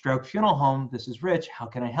 Stroke Funeral Home, this is Rich. How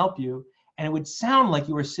can I help you? And it would sound like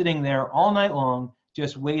you were sitting there all night long,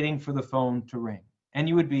 just waiting for the phone to ring. And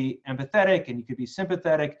you would be empathetic and you could be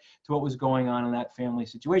sympathetic to what was going on in that family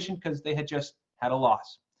situation because they had just had a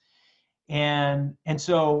loss. And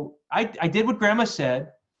so I did what Grandma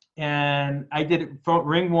said, and I did it.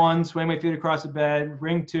 Ring 1, swing my feet across the bed.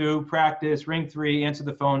 Ring 2, practice. Ring 3, answer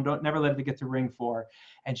the phone. Never let it get to ring 4.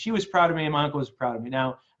 And she was proud of me, and my uncle was proud of me.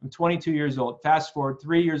 Now I'm 22 years old. Fast forward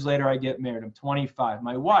 3 years later, I get married. I'm 25.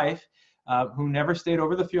 My wife, who never stayed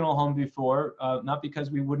over the funeral home before, not because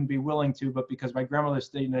we wouldn't be willing to, but because my grandmother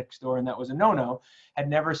stayed next door and that was a no-no, had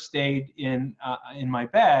never stayed in my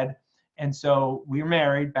bed. And so we were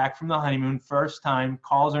married, back from the honeymoon, first time.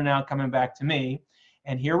 Calls are now coming back to me.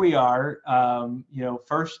 And here we are,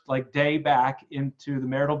 first day back into the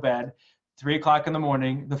marital bed, 3 o'clock in the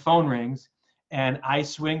morning, the phone rings. And I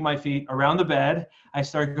swing my feet around the bed. I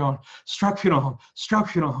start going, Stroke Funeral Home, Stroke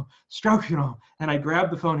Funeral Home, Stroke Funeral Home. And I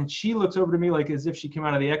grab the phone, and she looks over to me like as if she came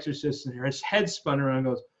out of The Exorcist, and her head spun around and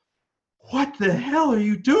goes, what the hell are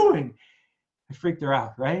you doing? I freaked her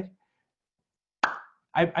out, right?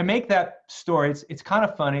 I make that story. It's kind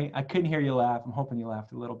of funny. I couldn't hear you laugh. I'm hoping you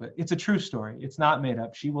laughed a little bit. It's a true story. It's not made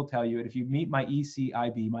up. She will tell you it. If you meet my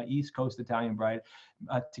ECIB, my East Coast Italian bride,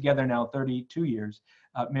 together now 32 years,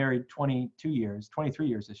 married 22 years, 23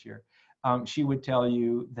 years this year, she would tell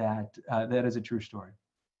you that that is a true story.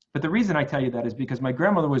 But the reason I tell you that is because my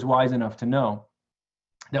grandmother was wise enough to know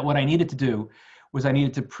that what I needed to do was I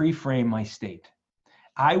needed to pre-frame my state.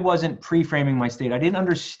 I wasn't pre-framing my state. I didn't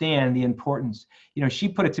understand the importance. She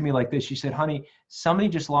put it to me like this. She said, honey, somebody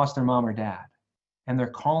just lost their mom or dad, and they're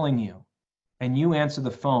calling you, and you answer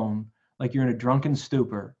the phone like you're in a drunken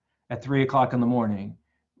stupor at 3 o'clock in the morning,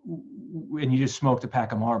 and you just smoked a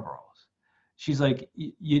pack of Marlboros. She's like,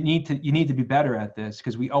 you need to be better at this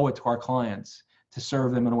because we owe it to our clients to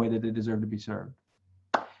serve them in a way that they deserve to be served.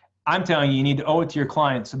 I'm telling you, you need to owe it to your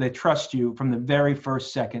clients so they trust you from the very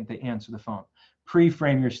first second they answer the phone.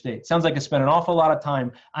 Pre-frame your state. Sounds like I spent an awful lot of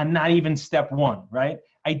time on not even step 1, right?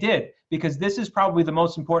 I did, because this is probably the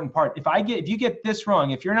most important part. If you get this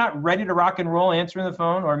wrong, if you're not ready to rock and roll answering the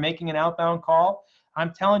phone or making an outbound call,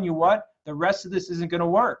 I'm telling you what, the rest of this isn't going to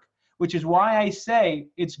work, which is why I say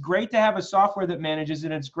it's great to have a software that manages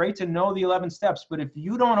it. It's great to know the 11 steps, but if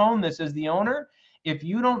you don't own this as the owner, if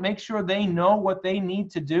you don't make sure they know what they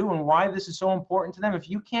need to do and why this is so important to them, if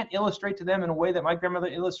you can't illustrate to them in a way that my grandmother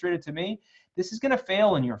illustrated to me, this is going to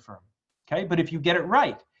fail in your firm. Okay, but if you get it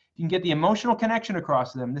right, if you can get the emotional connection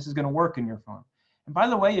across to them, this is going to work in your firm. And by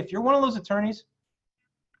the way, if you're one of those attorneys,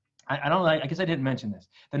 I guess I didn't mention this.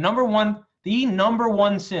 The number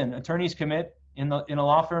one sin attorneys commit in a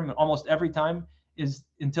law firm almost every time is,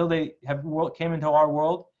 until they came into our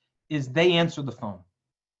world, is they answer the phone.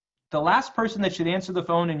 The last person that should answer the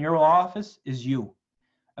phone in your law office is you.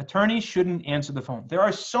 Attorneys shouldn't answer the phone. There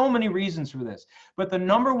are so many reasons for this, but the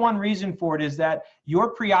number one reason for it is that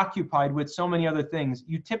you're preoccupied with so many other things.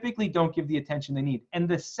 You typically don't give the attention they need. And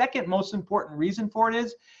the second most important reason for it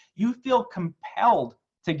is you feel compelled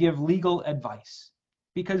to give legal advice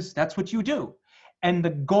because that's what you do. And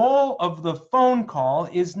the goal of the phone call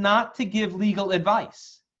is not to give legal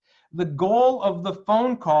advice. The goal of the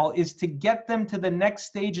phone call is to get them to the next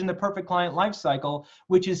stage in the perfect client life cycle,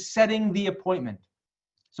 which is setting the appointment.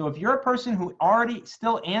 So if you're a person who already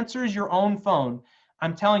still answers your own phone,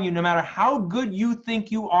 I'm telling you, no matter how good you think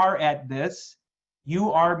you are at this,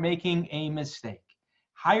 you are making a mistake.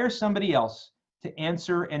 Hire somebody else to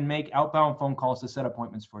answer and make outbound phone calls to set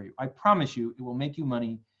appointments for you. I promise you, it will make you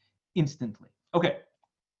money instantly. Okay.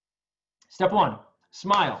 Step one,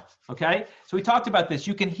 smile. Okay. So we talked about this.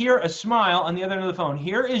 You can hear a smile on the other end of the phone.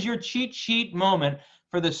 Here is your cheat sheet moment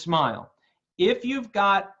for the smile. If you've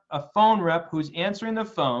got a phone rep who's answering the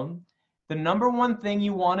phone, the number one thing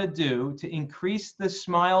you want to do to increase the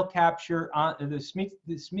smile capture on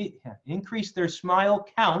increase their smile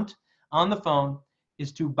count on the phone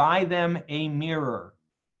is to buy them a mirror.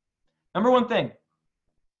 Number one thing.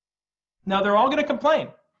 Now they're all going to complain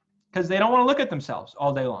because they don't want to look at themselves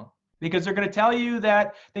all day long, because they're going to tell you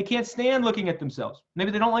that they can't stand looking at themselves.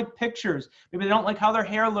 Maybe they don't like pictures. Maybe they don't like how their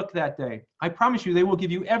hair looked that day. I promise you, they will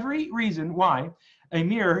give you every reason why a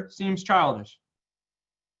mirror seems childish.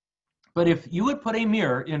 But if you would put a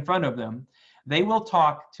mirror in front of them, they will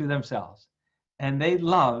talk to themselves. And they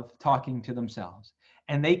love talking to themselves.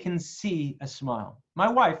 And they can see a smile. My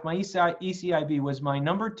wife, my ECIB, was my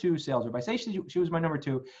number 2 sales rep. I say she was my number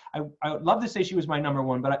 2. I would love to say she was my number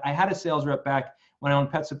 1, but I had a sales rep back when I owned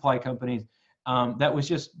pet supply companies that was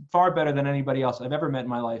just far better than anybody else I've ever met in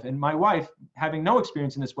my life. And my wife, having no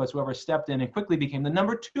experience in this whatsoever, stepped in and quickly became the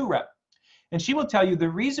number 2 rep. And she will tell you the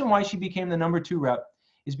reason why she became the number 2 rep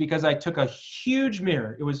is because I took a huge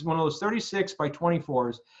mirror. It was one of those 36 by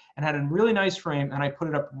 24s and had a really nice frame, and I put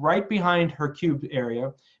it up right behind her cube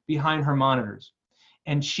area, behind her monitors.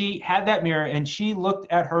 And she had that mirror and she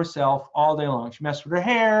looked at herself all day long. She messed with her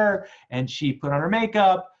hair and she put on her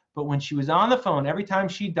makeup. But when she was on the phone, every time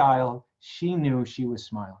she dialed, she knew she was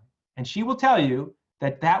smiling. And she will tell you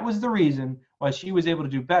that that was the reason why she was able to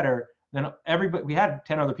do better than everybody. We had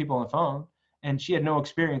 10 other people on the phone and she had no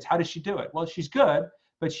experience. How does she do it? Well, she's good,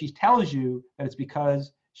 but she tells you that it's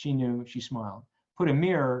because she knew she smiled. Put a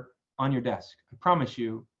mirror on your desk. I promise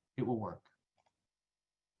you it will work.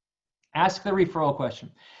 Ask the referral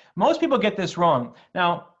question. Most people get this wrong.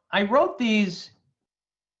 Now, I wrote these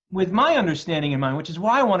with my understanding in mind, which is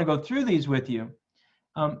why I want to go through these with you.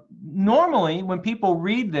 Normally, when people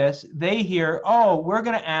read this, they hear, oh, we're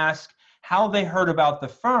going to ask how they heard about the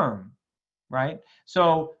firm, right?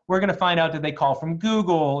 So we're going to find out, did they call from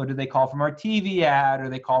Google, or did they call from our TV ad, or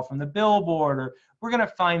they call from the billboard, or we're going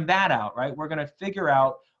to find that out, right? We're going to figure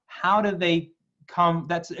out how did they come.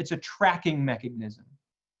 It's a tracking mechanism.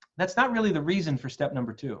 That's not really the reason for step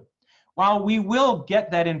number 2. While we will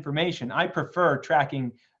get that information, I prefer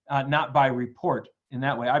tracking not by report in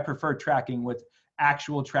that way. I prefer tracking with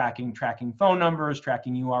actual tracking phone numbers,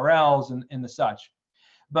 tracking URLs, and the such.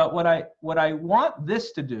 But what I want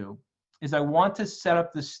this to do is I want to set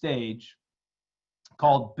up the stage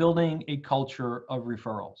called building a culture of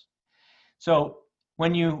referrals. So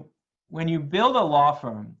when you build a law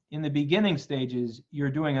firm, in the beginning stages,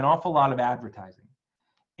 you're doing an awful lot of advertising.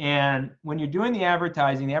 And when you're doing the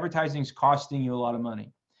advertising is costing you a lot of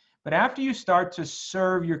money. But after you start to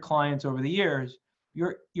serve your clients over the years,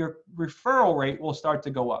 your referral rate will start to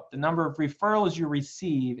go up. The number of referrals you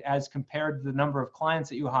receive as compared to the number of clients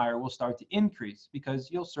that you hire will start to increase because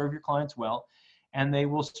you'll serve your clients well and they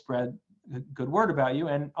will spread a good word about you,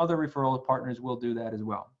 and other referral partners will do that as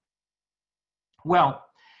well. Well,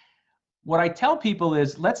 what I tell people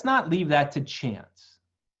is, let's not leave that to chance.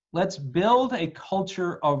 Let's build a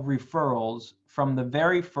culture of referrals from the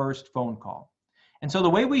very first phone call. And so the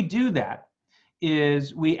way we do that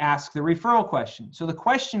is we ask the referral question. So the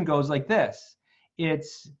question goes like this.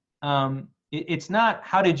 It's not,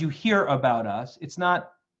 how did you hear about us? It's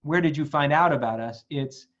not, where did you find out about us?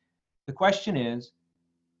 The question is,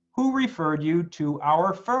 who referred you to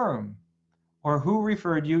our firm? Or who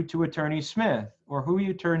referred you to Attorney Smith? Or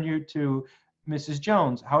who turned you to Mrs.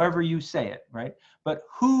 Jones? However you say it, right? But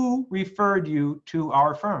who referred you to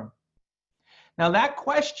our firm? Now that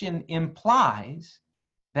question implies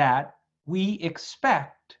that we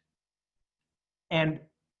expect and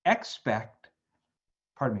accept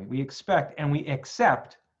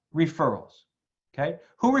referrals, okay?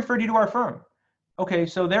 Who referred you to our firm? Okay,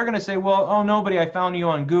 so they're gonna say, well, oh, nobody, I found you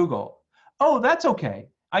on Google. Oh, that's okay.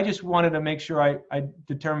 I just wanted to make sure I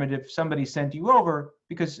determined if somebody sent you over,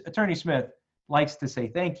 because Attorney Smith likes to say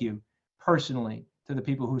thank you personally to the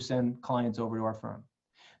people who send clients over to our firm.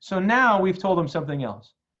 So now we've told them something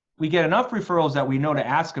else. We get enough referrals that we know to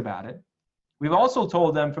ask about it. We've also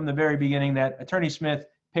told them from the very beginning that Attorney Smith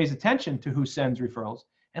pays attention to who sends referrals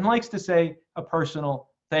and likes to say a personal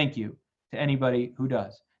thank you to anybody who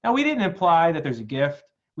does. Now, we didn't imply that there's a gift.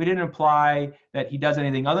 We didn't imply that he does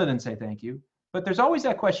anything other than say thank you, but there's always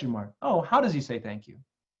that question mark. Oh, how does he say thank you?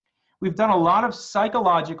 We've done a lot of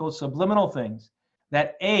psychological, subliminal things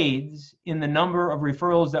that aids in the number of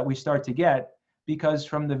referrals that we start to get, because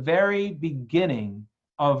from the very beginning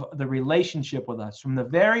of the relationship with us, from the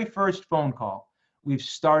very first phone call, we've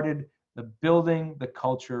started building the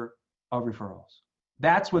culture of referrals.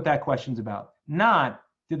 That's what that question's about. Not,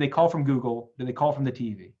 did they call from Google? Did they call from the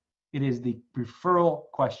TV? It is the referral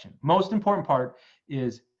question. Most important part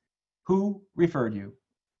is, who referred you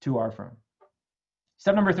to our firm?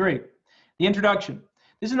 Step number 3, the introduction.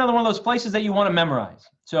 This is another one of those places that you want to memorize.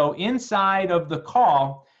 So inside of the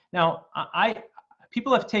call, now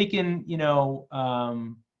people have taken,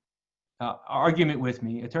 argument with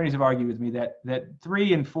me. Attorneys have argued with me that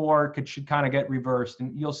 3 and 4 should kind of get reversed,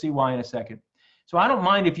 and you'll see why in a second. So I don't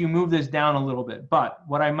mind if you move this down a little bit, but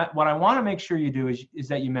what I want to make sure you do is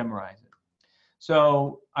that you memorize it.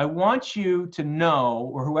 So I want you to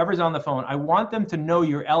know, or whoever's on the phone, I want them to know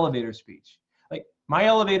your elevator speech. Like, my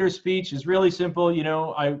elevator speech is really simple.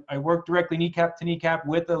 I work directly kneecap to kneecap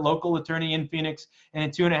with a local attorney in Phoenix, and in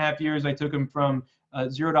 2.5 years, I took him from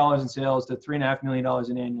 $0 in sales to $3.5 million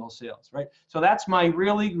in annual sales, right? So that's my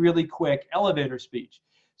really, really quick elevator speech.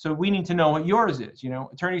 So we need to know what yours is.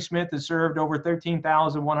 Attorney Smith has served over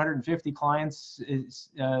 13,150 clients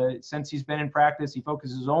since he's been in practice. He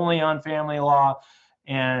focuses only on family law,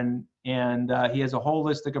 and he has a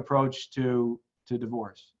holistic approach to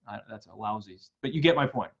divorce. That's a lousy, but you get my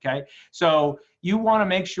point, okay? So you want to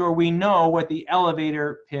make sure we know what the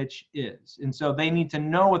elevator pitch is, and so they need to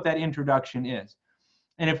know what that introduction is.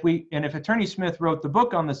 And if Attorney Smith wrote the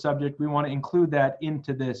book on the subject, we want to include that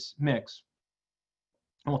into this mix.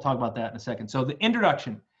 And we'll talk about that in a second. So the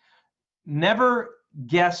introduction, never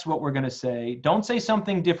guess what we're going to say. Don't say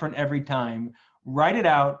something different every time. Write it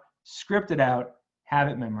out, script it out, have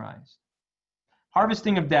it memorized.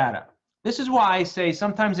 Harvesting of data. This is why I say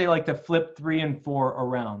sometimes they like to flip 3 and 4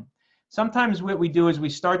 around. Sometimes what we do is we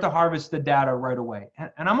start to harvest the data right away.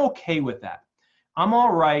 And I'm okay with that. I'm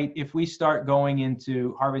all right if we start going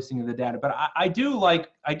into harvesting of the data, but I do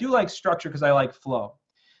like structure because I like flow.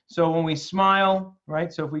 So when we smile,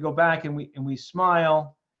 right? So if we go back and we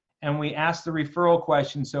smile and we ask the referral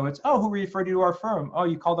question, so it's, oh, who referred you to our firm? Oh,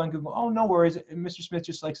 you called on Google. Oh, no worries. Mr. Smith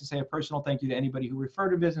just likes to say a personal thank you to anybody who referred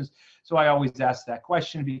to business. So I always ask that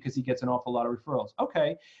question because he gets an awful lot of referrals.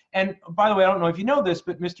 Okay. And by the way, I don't know if you know this,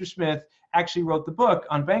 but Mr. Smith actually wrote the book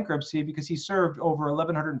on bankruptcy because he served over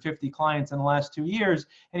 1,150 clients in the last 2 years,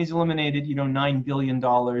 and he's eliminated, $9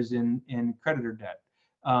 billion in creditor debt.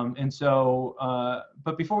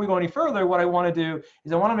 But before we go any further, what I want to do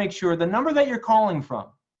is I want to make sure the number that you're calling from,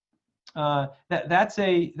 that's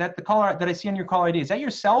the caller that I see on your call ID. Is that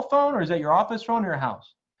your cell phone, or is that your office phone or your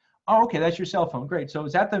house? Oh, okay, that's your cell phone. Great. So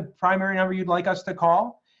is that the primary number you'd like us to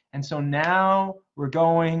call? And so now we're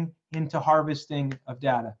going into harvesting of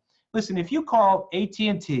data. Listen, if you call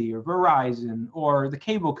AT&T or Verizon or the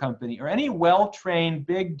cable company or any well-trained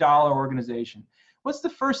big dollar organization, what's the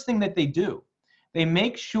first thing that they do? They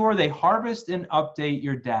make sure they harvest and update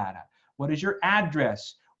your data. What is your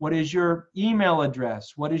address? What is your email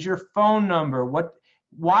address? What is your phone number?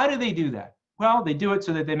 Why do they do that? Well, they do it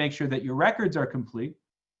so that they make sure that your records are complete,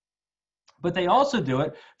 but they also do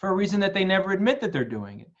it for a reason that they never admit that they're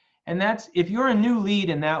doing it. And that's, if you're a new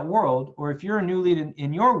lead in that world, or if you're a new lead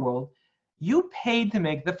in your world, you paid to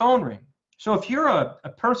make the phone ring. So if you're a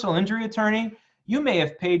personal injury attorney, you may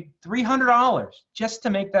have paid $300 just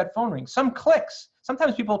to make that phone ring. Some clicks.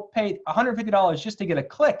 Sometimes people pay $150 just to get a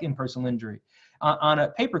click in personal injury on a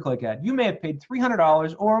pay-per-click ad. You may have paid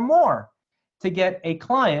 $300 or more to get a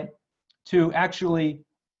client to actually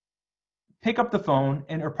pick up the phone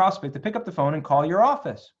or prospect to pick up the phone and call your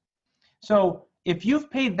office. So If you've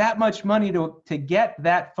paid that much money to get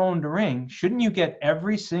that phone to ring, shouldn't you get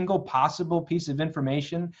every single possible piece of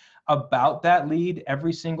information about that lead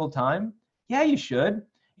every single time? Yeah, you should.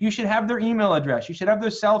 You should have their email address. You should have their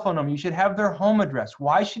cell phone number. You should have their home address.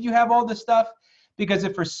 Why should you have all this stuff? Because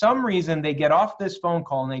if for some reason they get off this phone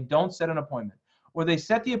call and they don't set an appointment, or they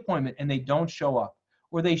set the appointment and they don't show up,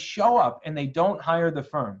 or they show up and they don't hire the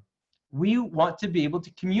firm, we want to be able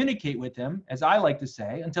to communicate with them, as I like to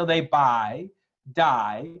say, until they buy,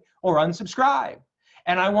 die, or unsubscribe.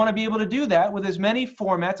 And I want to be able to do that with as many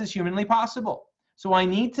formats as humanly possible. So I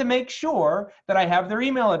need to make sure that I have their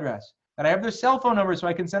email address, that I have their cell phone number so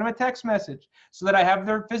I can send them a text message, so that I have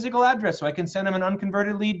their physical address so I can send them an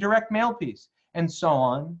unconverted lead direct mail piece, and so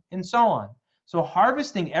on and so on. So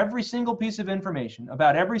harvesting every single piece of information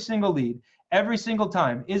about every single lead, every single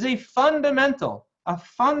time, is a fundamental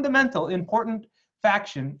important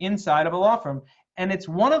faction inside of a law firm. And it's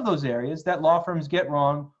one of those areas that law firms get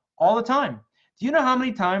wrong all the time. Do you know how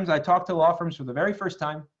many times I talk to law firms for the very first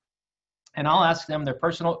time, and I'll ask them their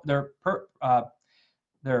client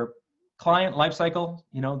lifecycle,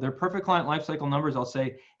 their perfect client lifecycle numbers. I'll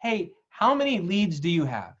say, hey, how many leads do you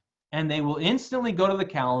have? And they will instantly go to the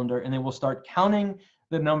calendar and they will start counting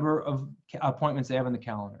the number of appointments they have on the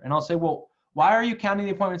calendar. And I'll say, well, why are you counting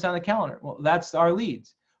the appointments on the calendar? Well, that's our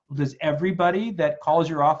leads. Does everybody that calls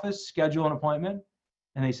your office schedule an appointment?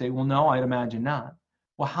 And they say, well, no, I'd imagine not.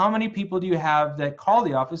 Well, how many people do you have that call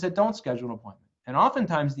the office that don't schedule an appointment? And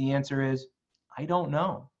oftentimes the answer is, I don't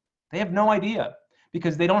know. They have no idea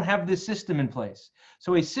because they don't have this system in place.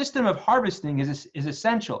 So a system of harvesting is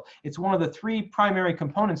essential. It's one of the three primary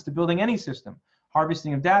components to building any system: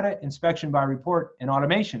 harvesting of data, inspection by report, and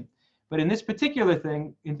automation. But in this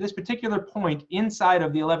particular point inside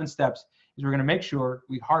of the 11 steps, is we're going to make sure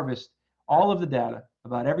we harvest all of the data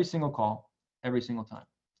about every single call, every single time.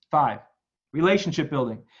 5, relationship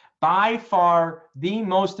building. By far the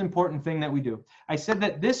most important thing that we do. I said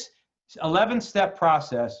that this 11-step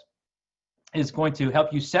process is going to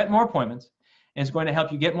help you set more appointments, and it's going to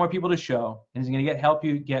help you get more people to show, and it's going to help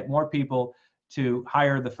you get more people to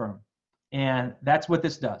hire the firm. And that's what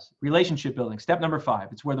this does. Relationship building, step number 5.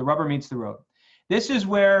 It's where the rubber meets the road. This is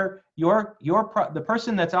where the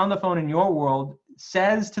person that's on the phone in your world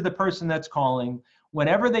says to the person that's calling,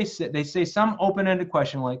 whenever they say some open-ended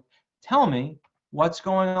question like, tell me what's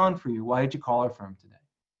going on for you. Why did you call our firm today?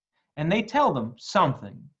 And they tell them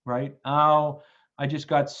something, right? Oh, I just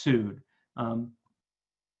got sued.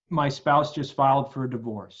 My spouse just filed for a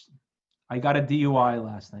divorce. I got a DUI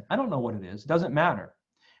last night. I don't know what it is. It doesn't matter.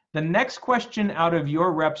 The next question out of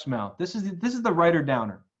your rep's mouth, this is the writer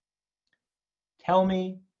downer. Tell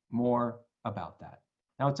me more about that.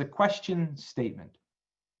 Now it's a question statement.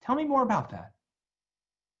 Tell me more about that.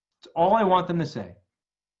 It's all I want them to say.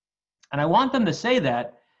 And I want them to say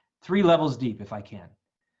that 3 levels deep if I can,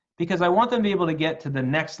 because I want them to be able to get to the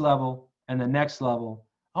next level and the next level.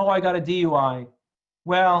 Oh, I got a DUI.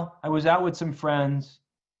 Well, I was out with some friends.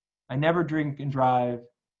 I never drink and drive.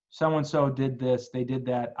 So-and-so did this, they did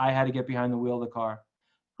that. I had to get behind the wheel of the car.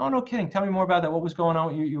 Oh, no kidding. Tell me more about that. What was going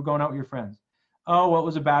on? You were going out with your friends. Oh, well, it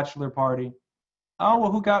was a bachelor party. Oh,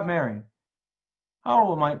 well, who got married?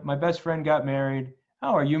 Oh, well, my best friend got married.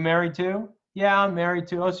 Oh, are you married too? Yeah, I'm married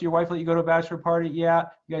too. Oh, so your wife let you go to a bachelor party? Yeah.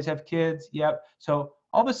 You guys have kids? Yep. So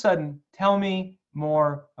all of a sudden, tell me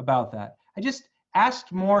more about that. I just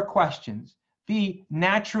asked more questions. Be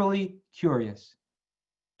naturally curious.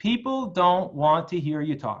 People don't want to hear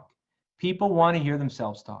you talk. People want to hear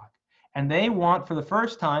themselves talk. And they want, for the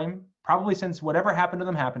first time, probably since whatever happened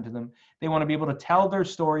to them, they want to be able to tell their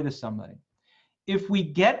story to somebody. If we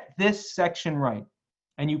get this section right,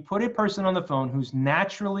 and you put a person on the phone who's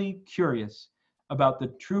naturally curious about the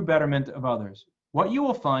true betterment of others, what you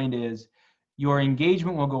will find is your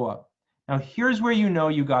engagement will go up. Now, here's where you know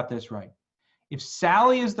you got this right. If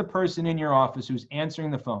Sally is the person in your office who's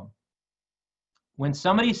answering the phone, when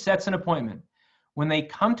somebody sets an appointment, when they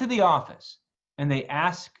come to the office and they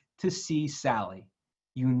ask to see Sally,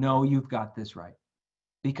 you know you've got this right.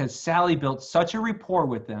 Because Sally built such a rapport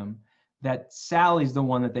with them that Sally's the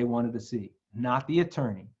one that they wanted to see, not the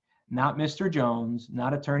attorney, not Mr. Jones,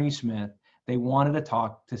 not Attorney Smith. They wanted to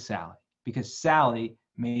talk to Sally because Sally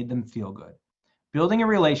made them feel good. Building a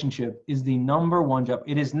relationship is the number one job.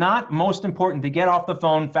 It is not most important to get off the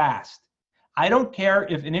phone fast. I don't care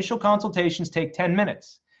if initial consultations take 10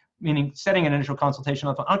 minutes, meaning setting an initial consultation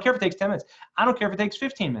on the phone. I don't care if it takes 10 minutes. I don't care if it takes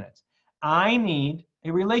 15 minutes. I need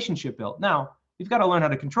a relationship built. Now, we've got to learn how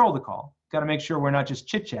to control the call. We've got to make sure we're not just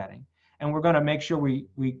chit-chatting. And we're going to make sure we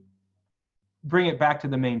bring it back to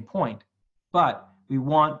the main point. But we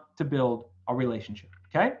want to build a relationship,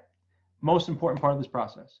 okay? Most important part of this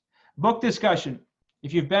process. Book discussion.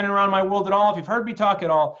 If you've been around my world at all, if you've heard me talk at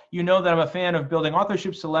all, you know that I'm a fan of building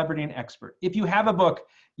authorship, celebrity, and expert. If you have a book,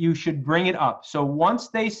 you should bring it up. So once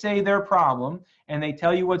they say their problem and they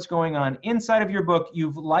tell you what's going on inside of your book,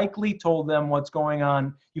 you've likely told them what's going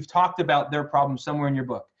on. You've talked about their problem somewhere in your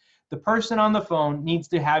book. The person on the phone needs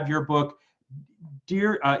to have your book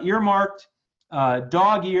earmarked,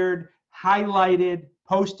 dog-eared, highlighted,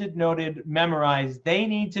 post-it noted, memorized. They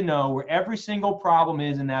need to know where every single problem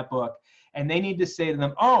is in that book. And they need to say to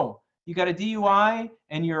them, oh, you got a DUI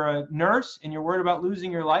and you're a nurse and you're worried about losing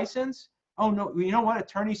your license? Oh, no, you know what?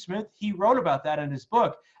 Attorney Smith, he wrote about that in his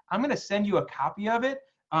book. I'm going to send you a copy of it,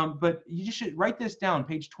 but you just should write this down.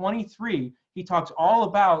 Page 23, he talks all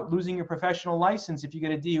about losing your professional license if you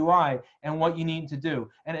get a DUI and what you need to do.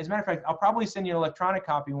 And as a matter of fact, I'll probably send you an electronic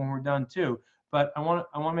copy when we're done too. But I want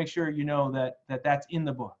to make sure you know that's in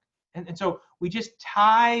the book. And so we just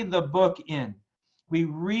tie the book in. We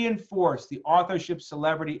reinforce the authorship,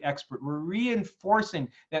 celebrity, expert. We're reinforcing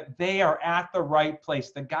that they are at the right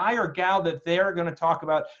place. The guy or gal that they're going to talk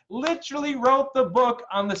about literally wrote the book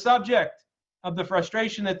on the subject of the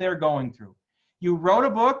frustration that they're going through. You wrote a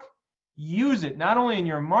book, use it not only in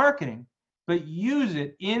your marketing, but use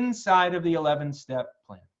it inside of the 11-step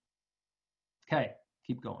plan. Okay,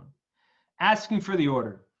 keep going. Asking for the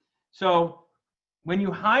order. So when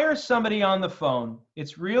you hire somebody on the phone,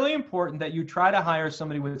 it's really important that you try to hire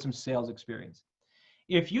somebody with some sales experience.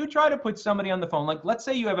 If you try to put somebody on the phone, like let's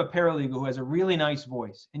say you have a paralegal who has a really nice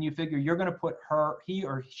voice and you figure you're going to put he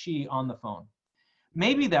or she on the phone.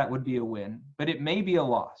 Maybe that would be a win, but it may be a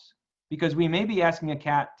loss because we may be asking a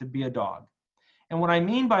cat to be a dog. And what I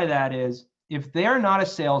mean by that is if they're not a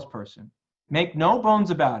salesperson, make no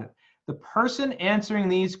bones about it, the person answering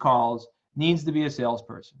these calls needs to be a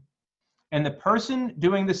salesperson. And the person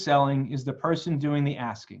doing the selling is the person doing the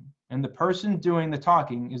asking. And the person doing the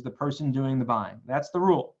talking is the person doing the buying. That's the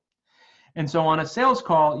rule. And so on a sales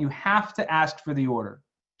call, you have to ask for the order.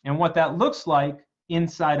 And what that looks like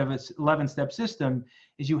inside of an 11-step system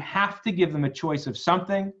is you have to give them a choice of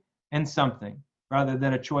something and something rather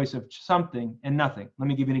than a choice of something and nothing. Let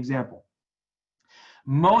me give you an example.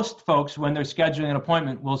 Most folks, when they're scheduling an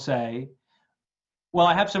appointment, will say, well,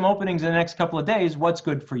 I have some openings in the next couple of days. What's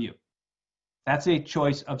good for you? That's a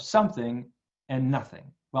choice of something and nothing.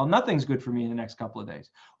 Well, nothing's good for me in the next couple of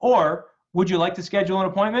days. Or, would you like to schedule an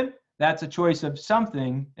appointment? That's a choice of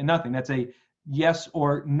something and nothing. That's a yes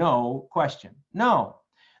or no question. No.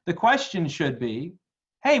 The question should be,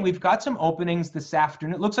 hey, we've got some openings this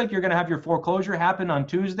afternoon. It looks like you're going to have your foreclosure happen on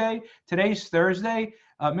Tuesday. Today's Thursday.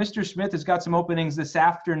 Mr. Smith has got some openings this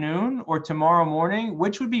afternoon or tomorrow morning.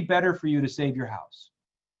 Which would be better for you to save your house?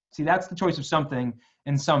 See, that's the choice of something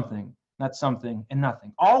and something. Not something and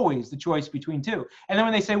nothing. Always the choice between two. And then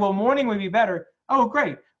when they say, well, morning would be better. Oh,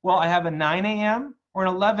 great. Well, I have a 9 a.m. or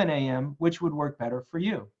an 11 a.m. Which would work better for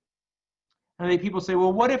you? And then people say,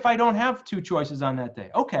 well, what if I don't have two choices on that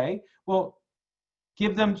day? Okay, well,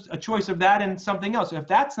 give them a choice of that and something else. If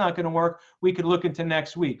that's not going to work, we could look into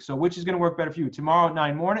next week. So which is going to work better for you? Tomorrow at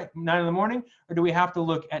 9 in the morning, or do we have to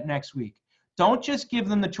look at next week? Don't just give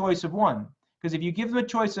them the choice of one. Because if you give them a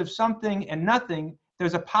choice of something and nothing,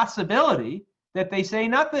 there's a possibility that they say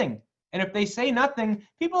nothing. And if they say nothing,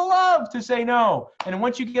 people love to say no. And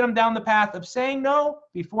once you get them down the path of saying no,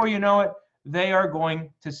 before you know it, they are going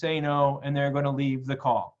to say no and they're going to leave the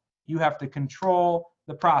call. You have to control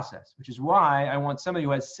the process, which is why I want somebody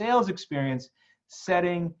who has sales experience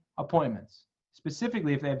setting appointments.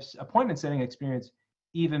 Specifically, if they have appointment setting experience,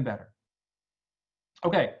 even better.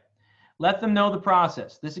 Okay. Let them know the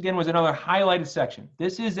process. This again was another highlighted section.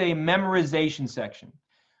 This is a memorization section.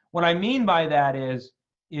 What I mean by that is,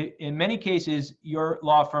 in many cases, your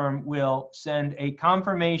law firm will send a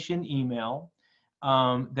confirmation email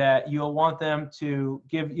that you'll want them to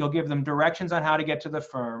give. You'll give them directions on how to get to the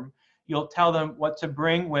firm. You'll tell them what to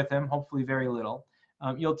bring with them, hopefully very little.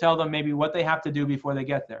 You'll tell them maybe what they have to do before they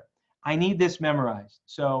get there. I need this memorized.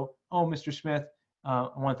 So, oh, Mr. Smith, I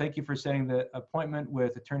want to thank you for setting the appointment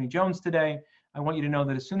with Attorney Jones today. I want you to know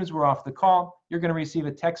that as soon as we're off the call, you're going to receive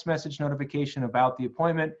a text message notification about the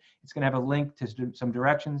appointment. It's going to have a link to some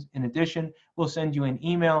directions. In addition, we'll send you an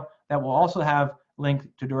email that will also have link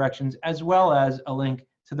to directions as well as a link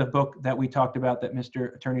to the book that we talked about that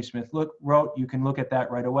Mr. Attorney Smith wrote. You can look at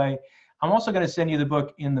that right away. I'm also going to send you the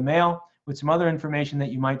book in the mail with some other information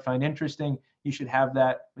that you might find interesting. You should have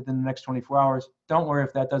that within the next 24 hours. Don't worry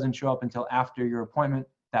if that doesn't show up until after your appointment.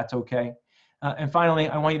 That's okay. And finally,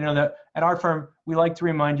 I want you to know that at our firm, we like to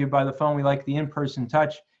remind you by the phone. We like the in-person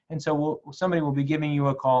touch. And so somebody will be giving you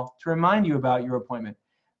a call to remind you about your appointment.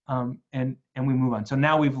 and we move on. So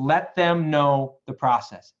now we've let them know the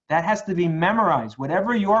process. That has to be memorized.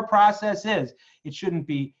 Whatever your process is, it shouldn't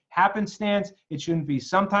be happenstance. It shouldn't be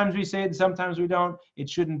sometimes we say it and sometimes we don't. It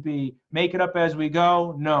shouldn't be make it up as we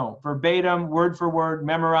go. No, verbatim, word for word,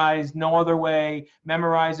 memorized, no other way.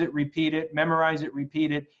 Memorize it, repeat it, memorize it,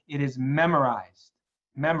 repeat it. It is memorized,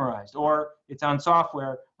 or it's on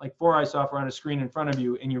software like 4i software on a screen in front of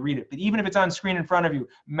you and you read it. But even if it's on screen in front of you,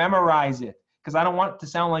 memorize it, because I don't want it to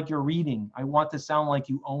sound like you're reading. I want to sound like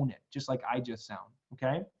you own it, just like I just sound,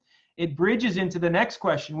 okay? It bridges into the next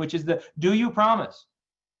question, which is the do you promise?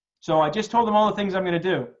 So I just told them all the things I'm going to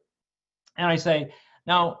do. And I say,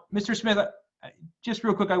 now, Mr. Smith, just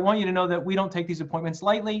real quick, I want you to know that we don't take these appointments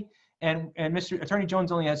lightly. And Mr. Attorney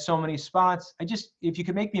Jones only has so many spots. If you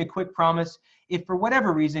could make me a quick promise, if for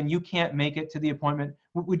whatever reason you can't make it to the appointment,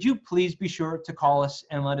 would you please be sure to call us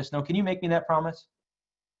and let us know? Can you make me that promise?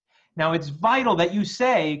 Now, it's vital that you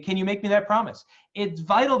say, can you make me that promise? It's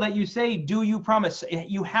vital that you say, do you promise?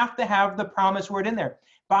 You have to have the promise word in there.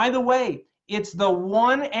 By the way, it's the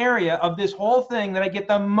one area of this whole thing that I get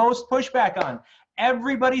the most pushback on.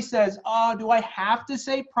 Everybody says, oh, do I have to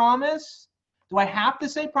say promise? Do I have to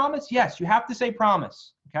say promise? Yes, you have to say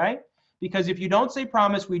promise, okay? Because if you don't say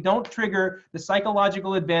promise, we don't trigger the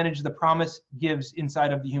psychological advantage the promise gives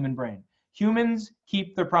inside of the human brain. Humans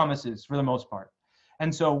keep their promises for the most part.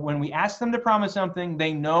 And so when we ask them to promise something,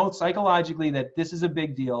 they know psychologically that this is a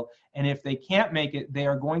big deal. And if they can't make it, they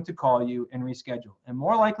are going to call you and reschedule. And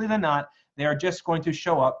more likely than not, they are just going to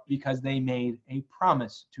show up because they made a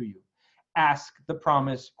promise to you. Ask the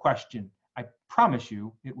promise question. I promise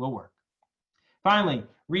you it will work. Finally,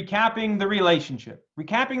 recapping the relationship.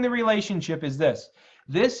 Recapping the relationship is this.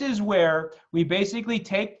 This is where we basically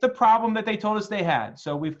take the problem that they told us they had.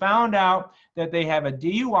 So we found out that they have a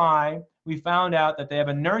DUI. We found out that they have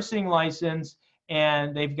a nursing license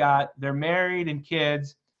and they're married and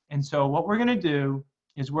kids. And so what we're going to do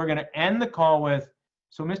is we're going to end the call with,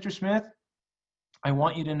 so Mr. Smith, I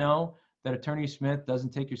want you to know that Attorney Smith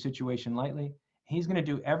doesn't take your situation lightly. He's going to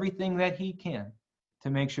do everything that he can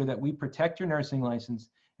to make sure that we protect your nursing license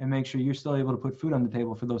and make sure you're still able to put food on the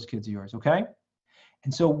table for those kids of yours, okay?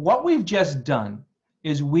 And so what we've just done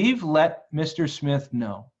is we've let Mr. Smith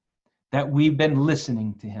know that we've been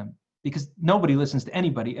listening to him, because nobody listens to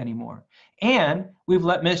anybody anymore. And we've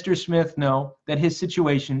let Mr. Smith know that his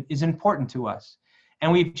situation is important to us.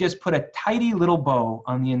 And we've just put a tidy little bow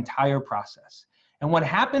on the entire process. And what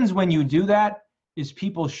happens when you do that is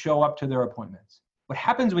people show up to their appointments. What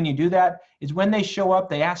happens when you do that is when they show up,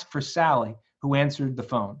 they ask for Sally, who answered the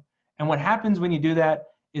phone. And what happens when you do that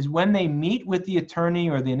is when they meet with the attorney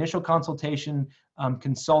or the initial consultation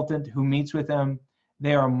consultant who meets with them,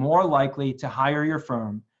 they are more likely to hire your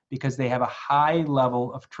firm because they have a high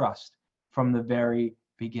level of trust from the very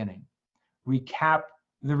beginning. Recap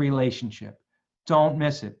the relationship. Don't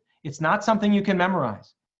miss it. It's not something you can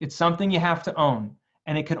memorize. It's something you have to own.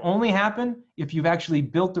 And it can only happen if you've actually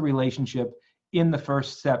built the relationship in the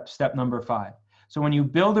first step, step number 5. So when you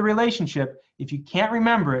build a relationship, if you can't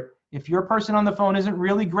remember it, if your person on the phone isn't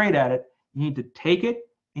really great at it, you need to take it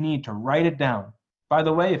and you need to write it down. By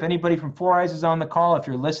the way, if anybody from 4i's is on the call, if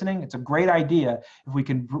you're listening, it's a great idea.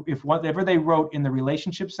 If whatever they wrote in the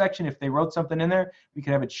relationship section, if they wrote something in there, we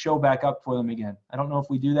could have it show back up for them again. I don't know if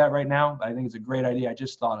we do that right now, but I think it's a great idea. I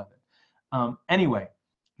just thought of it. Anyway,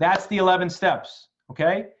 that's the 11 steps,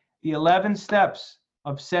 okay? The 11 steps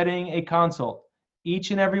of setting a consult.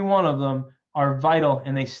 Each and every one of them are vital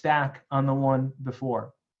and they stack on the one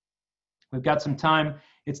before. We've got some time.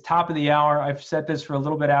 It's top of the hour. I've set this for a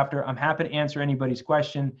little bit after. I'm happy to answer anybody's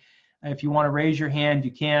question. If you want to raise your hand,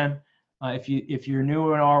 you can. If you're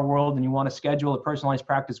new in our world and you want to schedule a personalized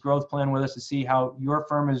practice growth plan with us to see how your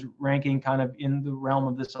firm is ranking kind of in the realm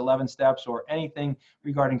of this 11 steps or anything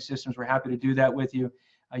regarding systems, we're happy to do that with you.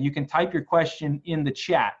 You can type your question in the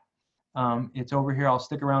chat. It's over here. I'll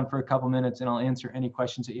stick around for a couple minutes and I'll answer any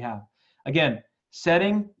questions that you have. Again,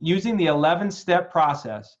 using the 11-step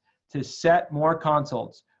process to set more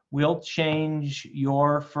consults will change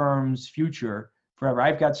your firm's future forever.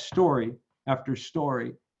 I've got story after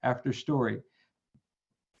story after story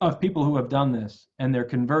of people who have done this and their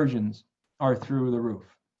conversions are through the roof.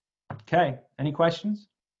 Okay, any questions?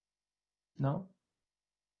 No?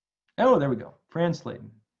 Oh, there we go. Fran Slayton.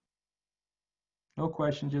 No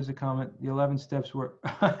question, just a comment. The 11 steps were...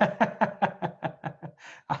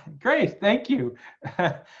 Great, thank you.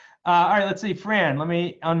 All right, let's see. Fran, let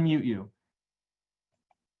me unmute you.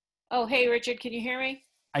 Oh, hey, Richard, can you hear me?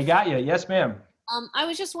 I got you. Yes, ma'am. I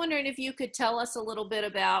was just wondering if you could tell us a little bit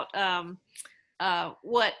about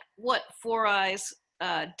what 4i's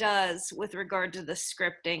does with regard to the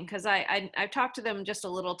scripting, because I've talked to them just a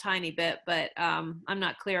little tiny bit, but I'm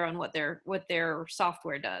not clear on what their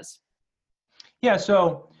software does. Yeah,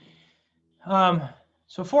 so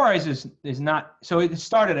Four Eyes is not, so it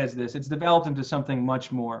started as this. It's developed into something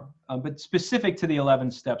much more, but specific to the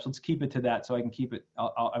 11 steps. Let's keep it to that so I can keep it,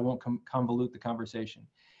 I won't convolute the conversation.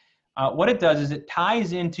 What it does is it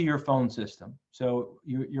ties into your phone system. So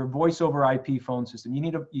your voice over IP phone system, you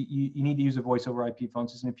need to use a voice over IP phone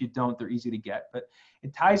system. If you don't, they're easy to get, but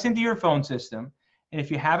it ties into your phone system. And if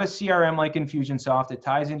you have a CRM like Infusionsoft, it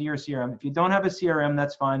ties into your CRM. If you don't have a CRM,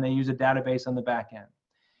 that's fine. They use a database on the back end.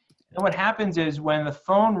 And what happens is when the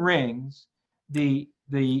phone rings, the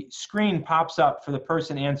screen pops up for the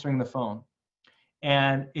person answering the phone.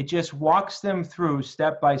 And it just walks them through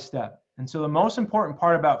step by step. And so the most important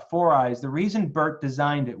part about Four Eyes, the reason Bert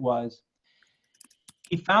designed it was,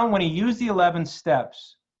 he found when he used the 11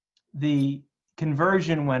 steps, the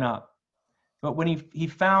conversion went up. But when he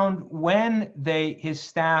found when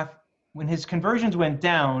when his conversions went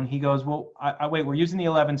down, he goes, well, wait, we're using the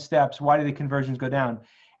 11 steps. Why do the conversions go down?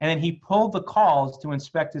 And then he pulled the calls to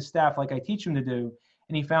inspect his staff like I teach him to do.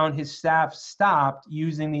 And he found his staff stopped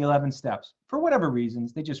using the 11 steps for whatever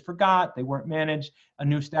reasons. They just forgot, they weren't managed, a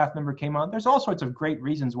new staff member came on. There's all sorts of great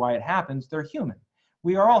reasons why it happens. They're human.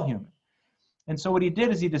 We are all human. And so what he did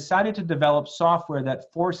is he decided to develop software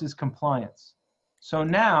that forces compliance. So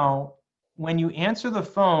now when you answer the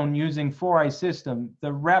phone using Four Eyes system,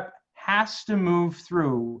 the rep has to move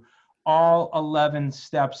through all 11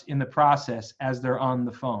 steps in the process as they're on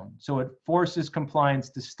the phone. So it forces compliance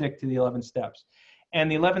to stick to the 11 steps. And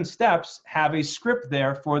the 11 steps have a script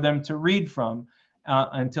there for them to read from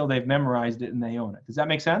until they've memorized it and they own it. Does that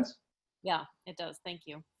make sense? Yeah, it does. Thank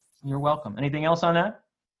you. You're welcome. Anything else on that?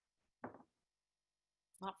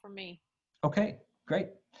 Not for me. Okay,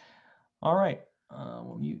 great. All right.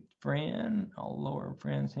 We'll mute Fran. I'll lower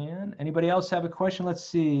Fran's hand. Anybody else have a question? Let's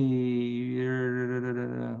see.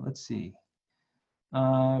 Let's see.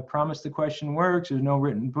 Promise the question works. There's no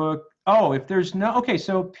written book. Oh, if there's no, okay,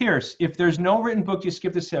 so Pierce, if there's no written book, you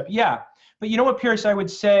skip the step. Yeah, but you know what, Pierce, I would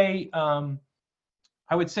say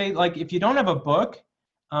like if you don't have a book,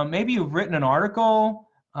 maybe you've written an article,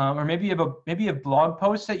 or maybe you have blog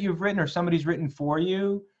posts that you've written or somebody's written for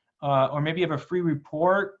you, or maybe you have a free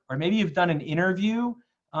report, or maybe you've done an interview,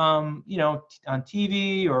 you know, on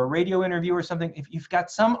TV or a radio interview or something. If you've got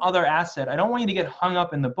some other asset, I don't want you to get hung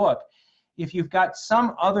up in the book. If you've got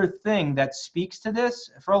some other thing that speaks to this,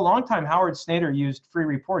 for a long time, Howard Snader used free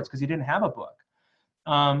reports because he didn't have a book.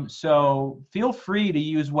 So feel free to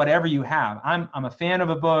use whatever you have. I'm a fan of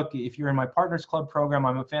a book. If you're in my Partners Club program,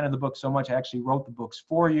 I'm a fan of the book so much, I actually wrote the books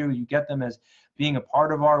for you. You get them as being a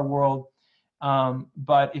part of our world.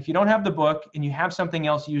 But if you don't have the book and you have something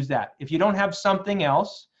else, use that. If you don't have something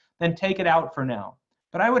else, then take it out for now.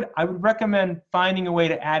 But I would recommend finding a way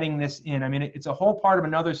to adding this in. I mean, it's a whole part of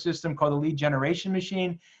another system called the lead generation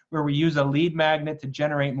machine, where we use a lead magnet to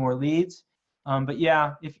generate more leads. But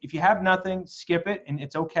yeah, if you have nothing, skip it, and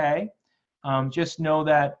it's okay. Just know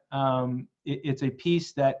that it's a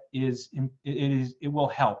piece that it will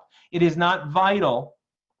help. It is not vital.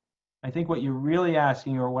 I think what you're really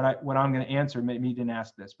asking, or what I'm going to answer, maybe you didn't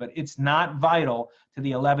ask this, but it's not vital to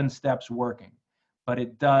the 11 steps working. But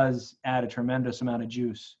it does add a tremendous amount of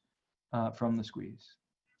juice from the squeeze.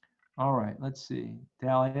 All right, let's see.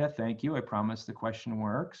 Dahlia, thank you. I promise the question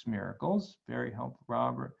works. Miracles. Very helpful,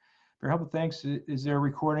 Robert. Very helpful, thanks. Is there a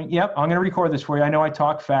recording? Yep, I'm going to record this for you. I know I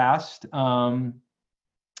talk fast. And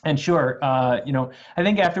sure, you know, I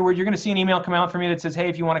think afterward you're going to see an email come out from me that says, hey,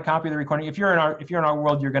 if you want a copy of the recording, if you're in our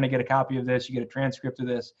world, you're going to get a copy of this. You get a transcript of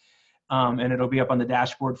this. And it'll be up on the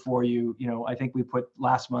dashboard for you. You know, I think we put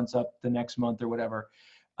last month's up the next month or whatever.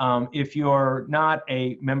 If you're not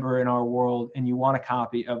a member in our world and you want a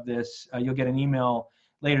copy of this, you'll get an email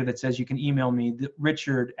later that says you can email me,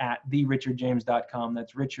 richard@therichardjames.com.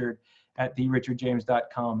 That's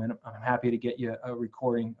richard@therichardjames.com. And I'm happy to get you a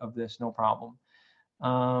recording of this, no problem.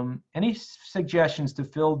 Any suggestions to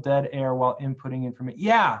fill dead air while inputting information?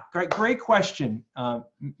 Yeah, great question,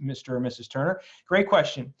 Mr. or Mrs. Turner. Great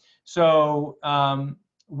question. So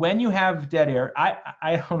when you have dead air,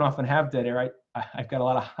 I don't often have dead air. I've got a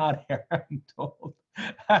lot of hot air, I'm told.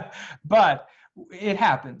 But it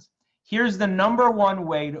happens. Here's the #1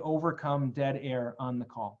 way to overcome dead air on the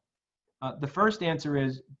call. The first answer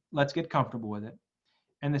is, let's get comfortable with it.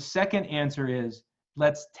 And the second answer is,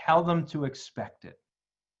 let's tell them to expect it.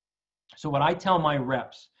 So what I tell my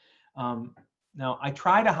reps, now I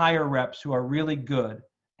try to hire reps who are really good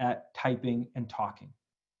at typing and talking.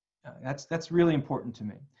 That's really important to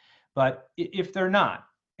me. But if they're not,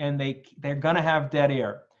 and they're going to have dead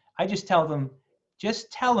air, I just tell them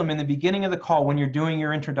in the beginning of the call when you're doing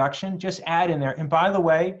your introduction, just add in there. And by the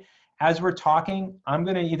way, as we're talking, I'm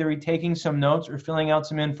going to either be taking some notes or filling out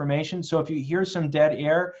some information. So if you hear some dead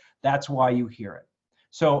air, that's why you hear it.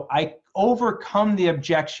 So I overcome the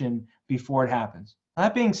objection before it happens.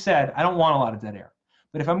 That being said, I don't want a lot of dead air.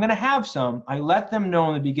 But if I'm going to have some, I let them know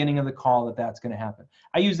in the beginning of the call that that's going to happen.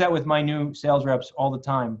 I use that with my new sales reps all the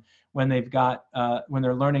time when they've got when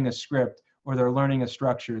they're learning a script or they're learning a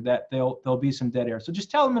structure, that there'll be some dead air. So just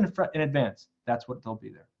tell them in advance. That's what they'll be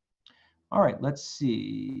there. All right, let's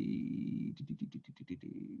see.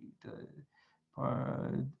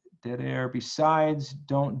 Dead air. Besides,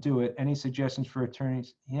 don't do it. Any suggestions for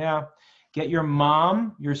attorneys? Yeah. Get your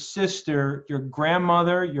mom, your sister, your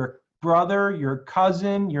grandmother, your brother, your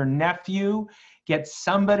cousin, your nephew. Get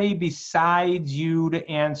somebody besides you to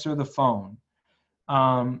answer the phone.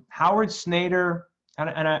 Howard Snader, and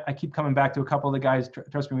I keep coming back to a couple of the guys.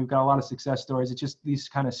 Trust me, we've got a lot of success stories. It's just these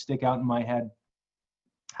kind of stick out in my head.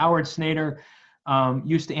 Howard Snader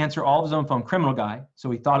used to answer all of his own phone, criminal guy. So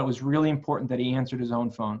he thought it was really important that he answered his own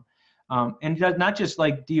phone. And he does not just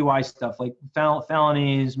like DUI stuff, like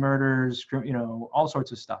felonies, murders, all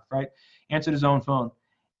sorts of stuff, right? Answered his own phone.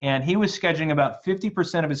 And he was scheduling about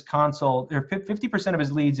 50% of his consult, or 50% of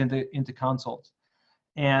his leads into consults.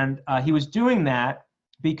 And he was doing that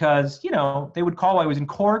because, they would call while he was in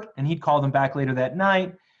court and he'd call them back later that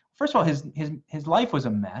night. First of all, his life was a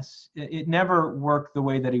mess. It never worked the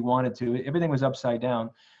way that he wanted to. Everything was upside down.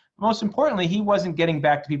 Most importantly, he wasn't getting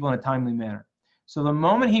back to people in a timely manner. So the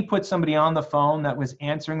moment he put somebody on the phone that was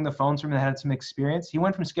answering the phones from that had some experience, he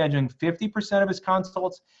went from scheduling 50% of his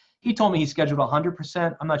consults. He told me he scheduled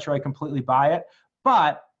 100%. I'm not sure I completely buy it,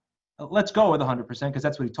 but let's go with 100% because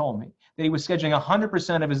that's what he told me, that he was scheduling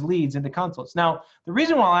 100% of his leads into consults. Now, the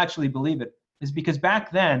reason why I'll actually believe it is because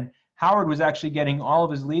back then, Howard was actually getting all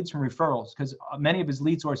of his leads from referrals because many of his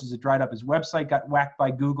lead sources had dried up. His website got whacked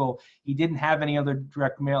by Google. He didn't have any other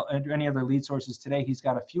direct mail, any other lead sources. Today, he's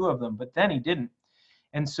got a few of them, but then he didn't.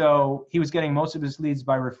 And so he was getting most of his leads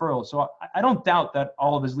by referrals. So I don't doubt that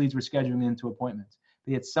all of his leads were scheduling into appointments,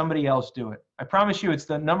 but yet somebody else do it. I promise you, it's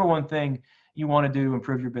the number one thing you want to do to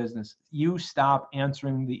improve your business. You stop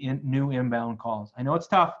answering the new inbound calls. I know it's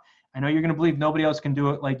tough. I know you're going to believe nobody else can do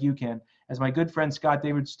it like you can. As my good friend Scott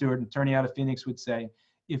David Stewart, an attorney out of Phoenix, would say,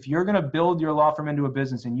 if you're going to build your law firm into a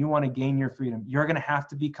business and you want to gain your freedom, you're going to have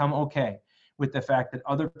to become okay with the fact that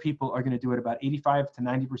other people are going to do it about 85 to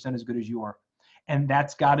 90% as good as you are. And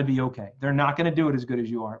that's got to be okay. They're not going to do it as good as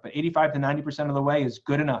you are, but 85 to 90% of the way is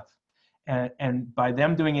good enough. And by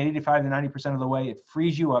them doing 85 to 90% of the way, it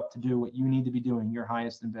frees you up to do what you need to be doing, your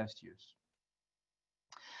highest and best use.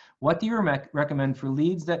 What do you recommend for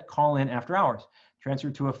leads that call in after hours?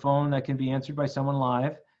 Transfer to a phone that can be answered by someone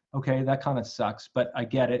live. Okay, that kind of sucks, but I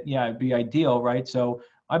get it. Yeah, it'd be ideal, right? So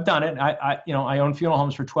I've done it. I owned funeral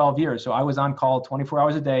homes for 12 years, so I was on call 24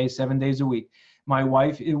 hours a day, 7 days a week. My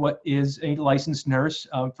wife is a licensed nurse.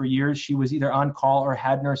 For years, she was either on call or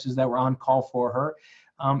had nurses that were on call for her.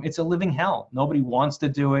 It's a living hell. Nobody wants to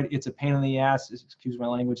do it. It's a pain in the ass, excuse my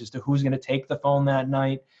language, as to who's going to take the phone that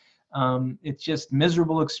night. It's just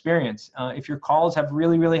miserable experience. If your calls have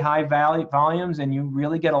really, really high volumes and you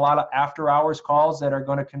really get a lot of after hours calls that are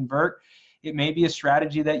going to convert, it may be a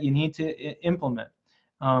strategy that you need to implement.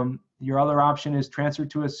 Your other option is transfer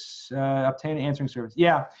to obtain an answering service.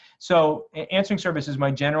 Yeah, so answering service is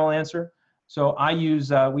my general answer. So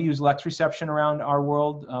we use Lex Reception around our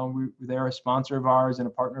world. They're a sponsor of ours and a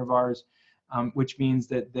partner of ours, which means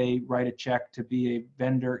that they write a check to be a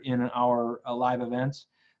vendor in our live events.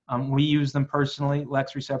 We use them personally,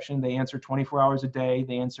 Lex Reception. They answer 24 hours a day.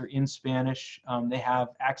 They answer in Spanish. They have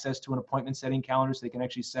access to an appointment setting calendar, so they can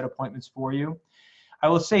actually set appointments for you. I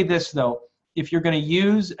will say this, though. If you're going to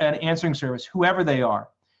use an answering service, whoever they are,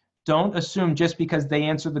 don't assume just because they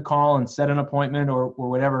answered the call and set an appointment or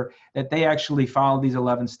whatever, that they actually follow these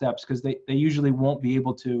 11 steps, because they usually won't be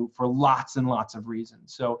able to for lots and lots of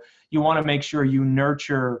reasons. So you want to make sure you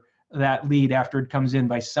nurture that lead after it comes in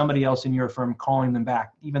by somebody else in your firm calling them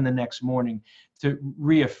back even the next morning to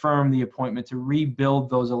reaffirm the appointment, to rebuild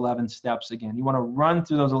those 11 steps again. You want to run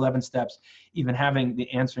through those 11 steps, even having the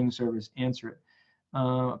answering service answer it.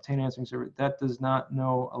 Obtain answering service. That does not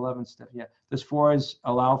know 11 steps yet. Does 4eyes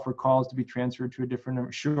allow for calls to be transferred to a different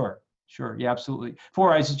number? Sure. Yeah, absolutely.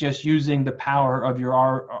 4eyes is just using the power of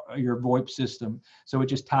your VoIP system. So it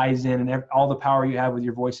just ties in, and all the power you have with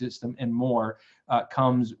your voice system and more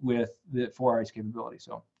comes with the 4eyes capability.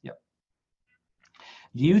 So, yeah.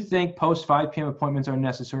 Do you think post 5 p.m. appointments are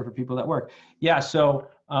necessary for people that work? Yeah, so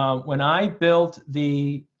when I built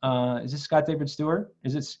the Is this Scott David Stewart?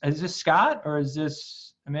 Is this Scott or is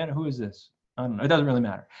this Amanda? Who is this? I don't know. It doesn't really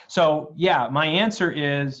matter. So yeah, my answer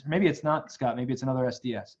is, maybe it's not Scott, maybe it's another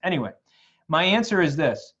SDS. Anyway, my answer is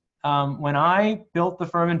this. When I built the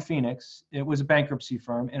firm in Phoenix, it was a bankruptcy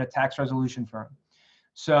firm and a tax resolution firm.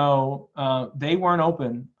 So they weren't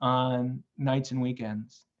open on nights and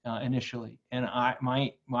weekends initially. And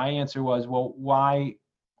my answer was, well, why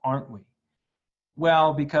aren't we?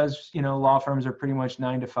 Well, because, law firms are pretty much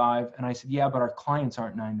 9 to 5. And I said, yeah, but our clients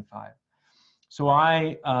aren't 9 to 5. So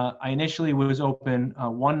I initially was open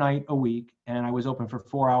one night a week, and I was open for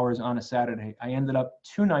 4 hours on a Saturday. I ended up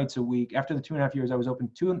 2 nights a week. After the 2.5 years, I was open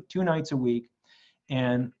two nights a week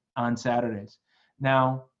and on Saturdays.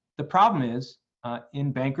 Now, the problem is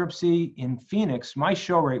in bankruptcy in Phoenix, my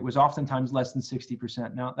show rate was oftentimes less than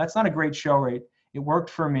 60%. Now, that's not a great show rate. It worked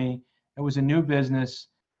for me. It was a new business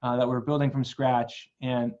that we were building from scratch.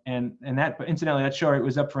 And that, incidentally, that show rate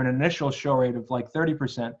was up for an initial show rate of like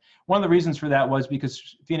 30%. One of the reasons for that was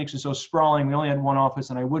because Phoenix is so sprawling. We only had one office,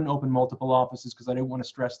 and I wouldn't open multiple offices because I didn't want to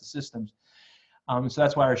stress the systems. So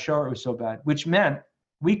that's why our show rate was so bad, which meant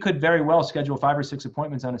we could very well schedule 5 or 6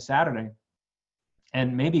 appointments on a Saturday,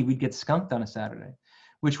 and maybe we'd get skunked on a Saturday,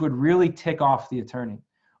 which would really tick off the attorney.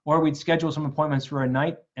 Or we'd schedule some appointments for a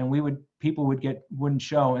night, and people wouldn't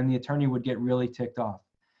show, and the attorney would get really ticked off.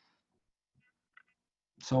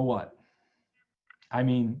 So what? I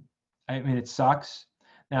mean, it sucks.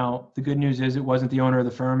 Now, the good news is it wasn't the owner of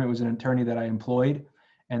the firm. It was an attorney that I employed,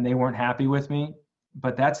 and they weren't happy with me.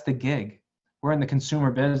 But that's the gig. We're in the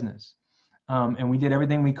consumer business. And we did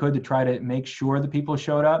everything we could to try to make sure the people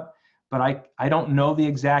showed up. But I don't know the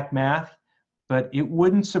exact math, but it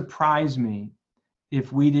wouldn't surprise me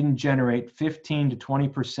if we didn't generate 15 to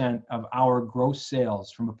 20% of our gross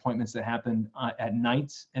sales from appointments that happened at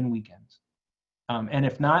nights and weekends. And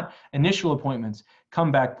if not, initial appointments,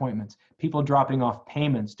 comeback appointments, people dropping off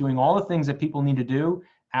payments, doing all the things that people need to do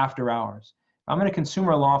after hours. If I'm in a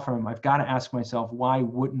consumer law firm, I've got to ask myself, why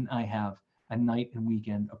wouldn't I have a night and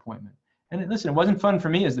weekend appointment? And listen, it wasn't fun for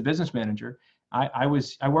me as the business manager. I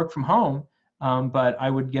worked from home, but I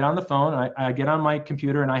would get on the phone, I get on my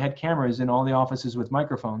computer, and I had cameras in all the offices with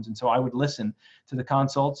microphones. And so I would listen to the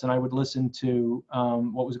consults, and I would listen to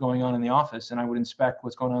what was going on in the office, and I would inspect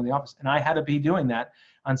what's going on in the office. And I had to be doing that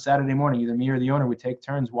on Saturday morning. Either me or the owner would take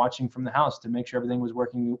turns watching from the house to make sure everything was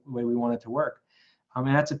working the way we wanted it to work. And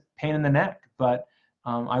that's a pain in the neck, but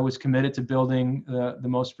I was committed to building the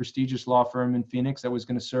most prestigious law firm in Phoenix that was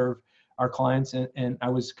going to serve our clients, and I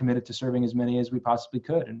was committed to serving as many as we possibly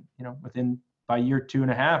could. And by year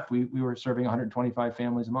 2.5, we were serving 125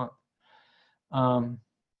 families a month.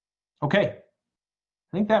 Okay,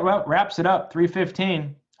 I think that wraps it up.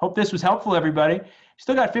 3:15. Hope this was helpful, everybody.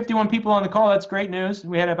 Still got 51 people on the call. That's great news.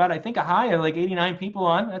 We had about, I think, a high of like 89 people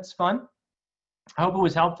on. That's fun. I hope it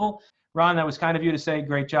was helpful. Ron, that was kind of you to say,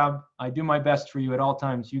 great job. I do my best for you at all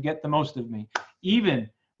times. You get the most of me, even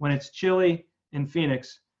when it's chilly in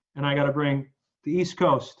Phoenix and I got to bring the East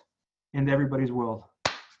Coast into everybody's world.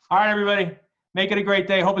 All right, everybody, make it a great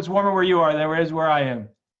day. Hope it's warmer where you are than it is where I am.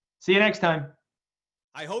 See you next time.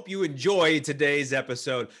 I hope you enjoyed today's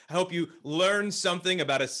episode. I hope you learned something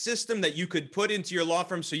about a system that you could put into your law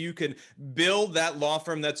firm so you can build that law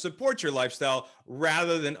firm that supports your lifestyle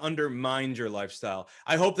rather than undermines your lifestyle.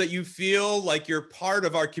 I hope that you feel like you're part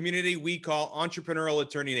of our community we call Entrepreneurial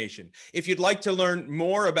Attorney Nation. If you'd like to learn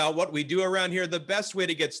more about what we do around here, the best way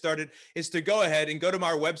to get started is to go ahead and go to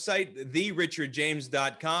our website,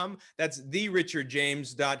 therichardjames.com. That's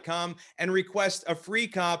therichardjames.com, and request a free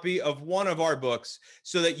copy of one of our books,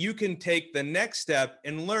 so that you can take the next step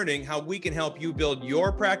in learning how we can help you build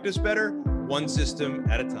your practice better, one system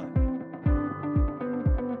at a time.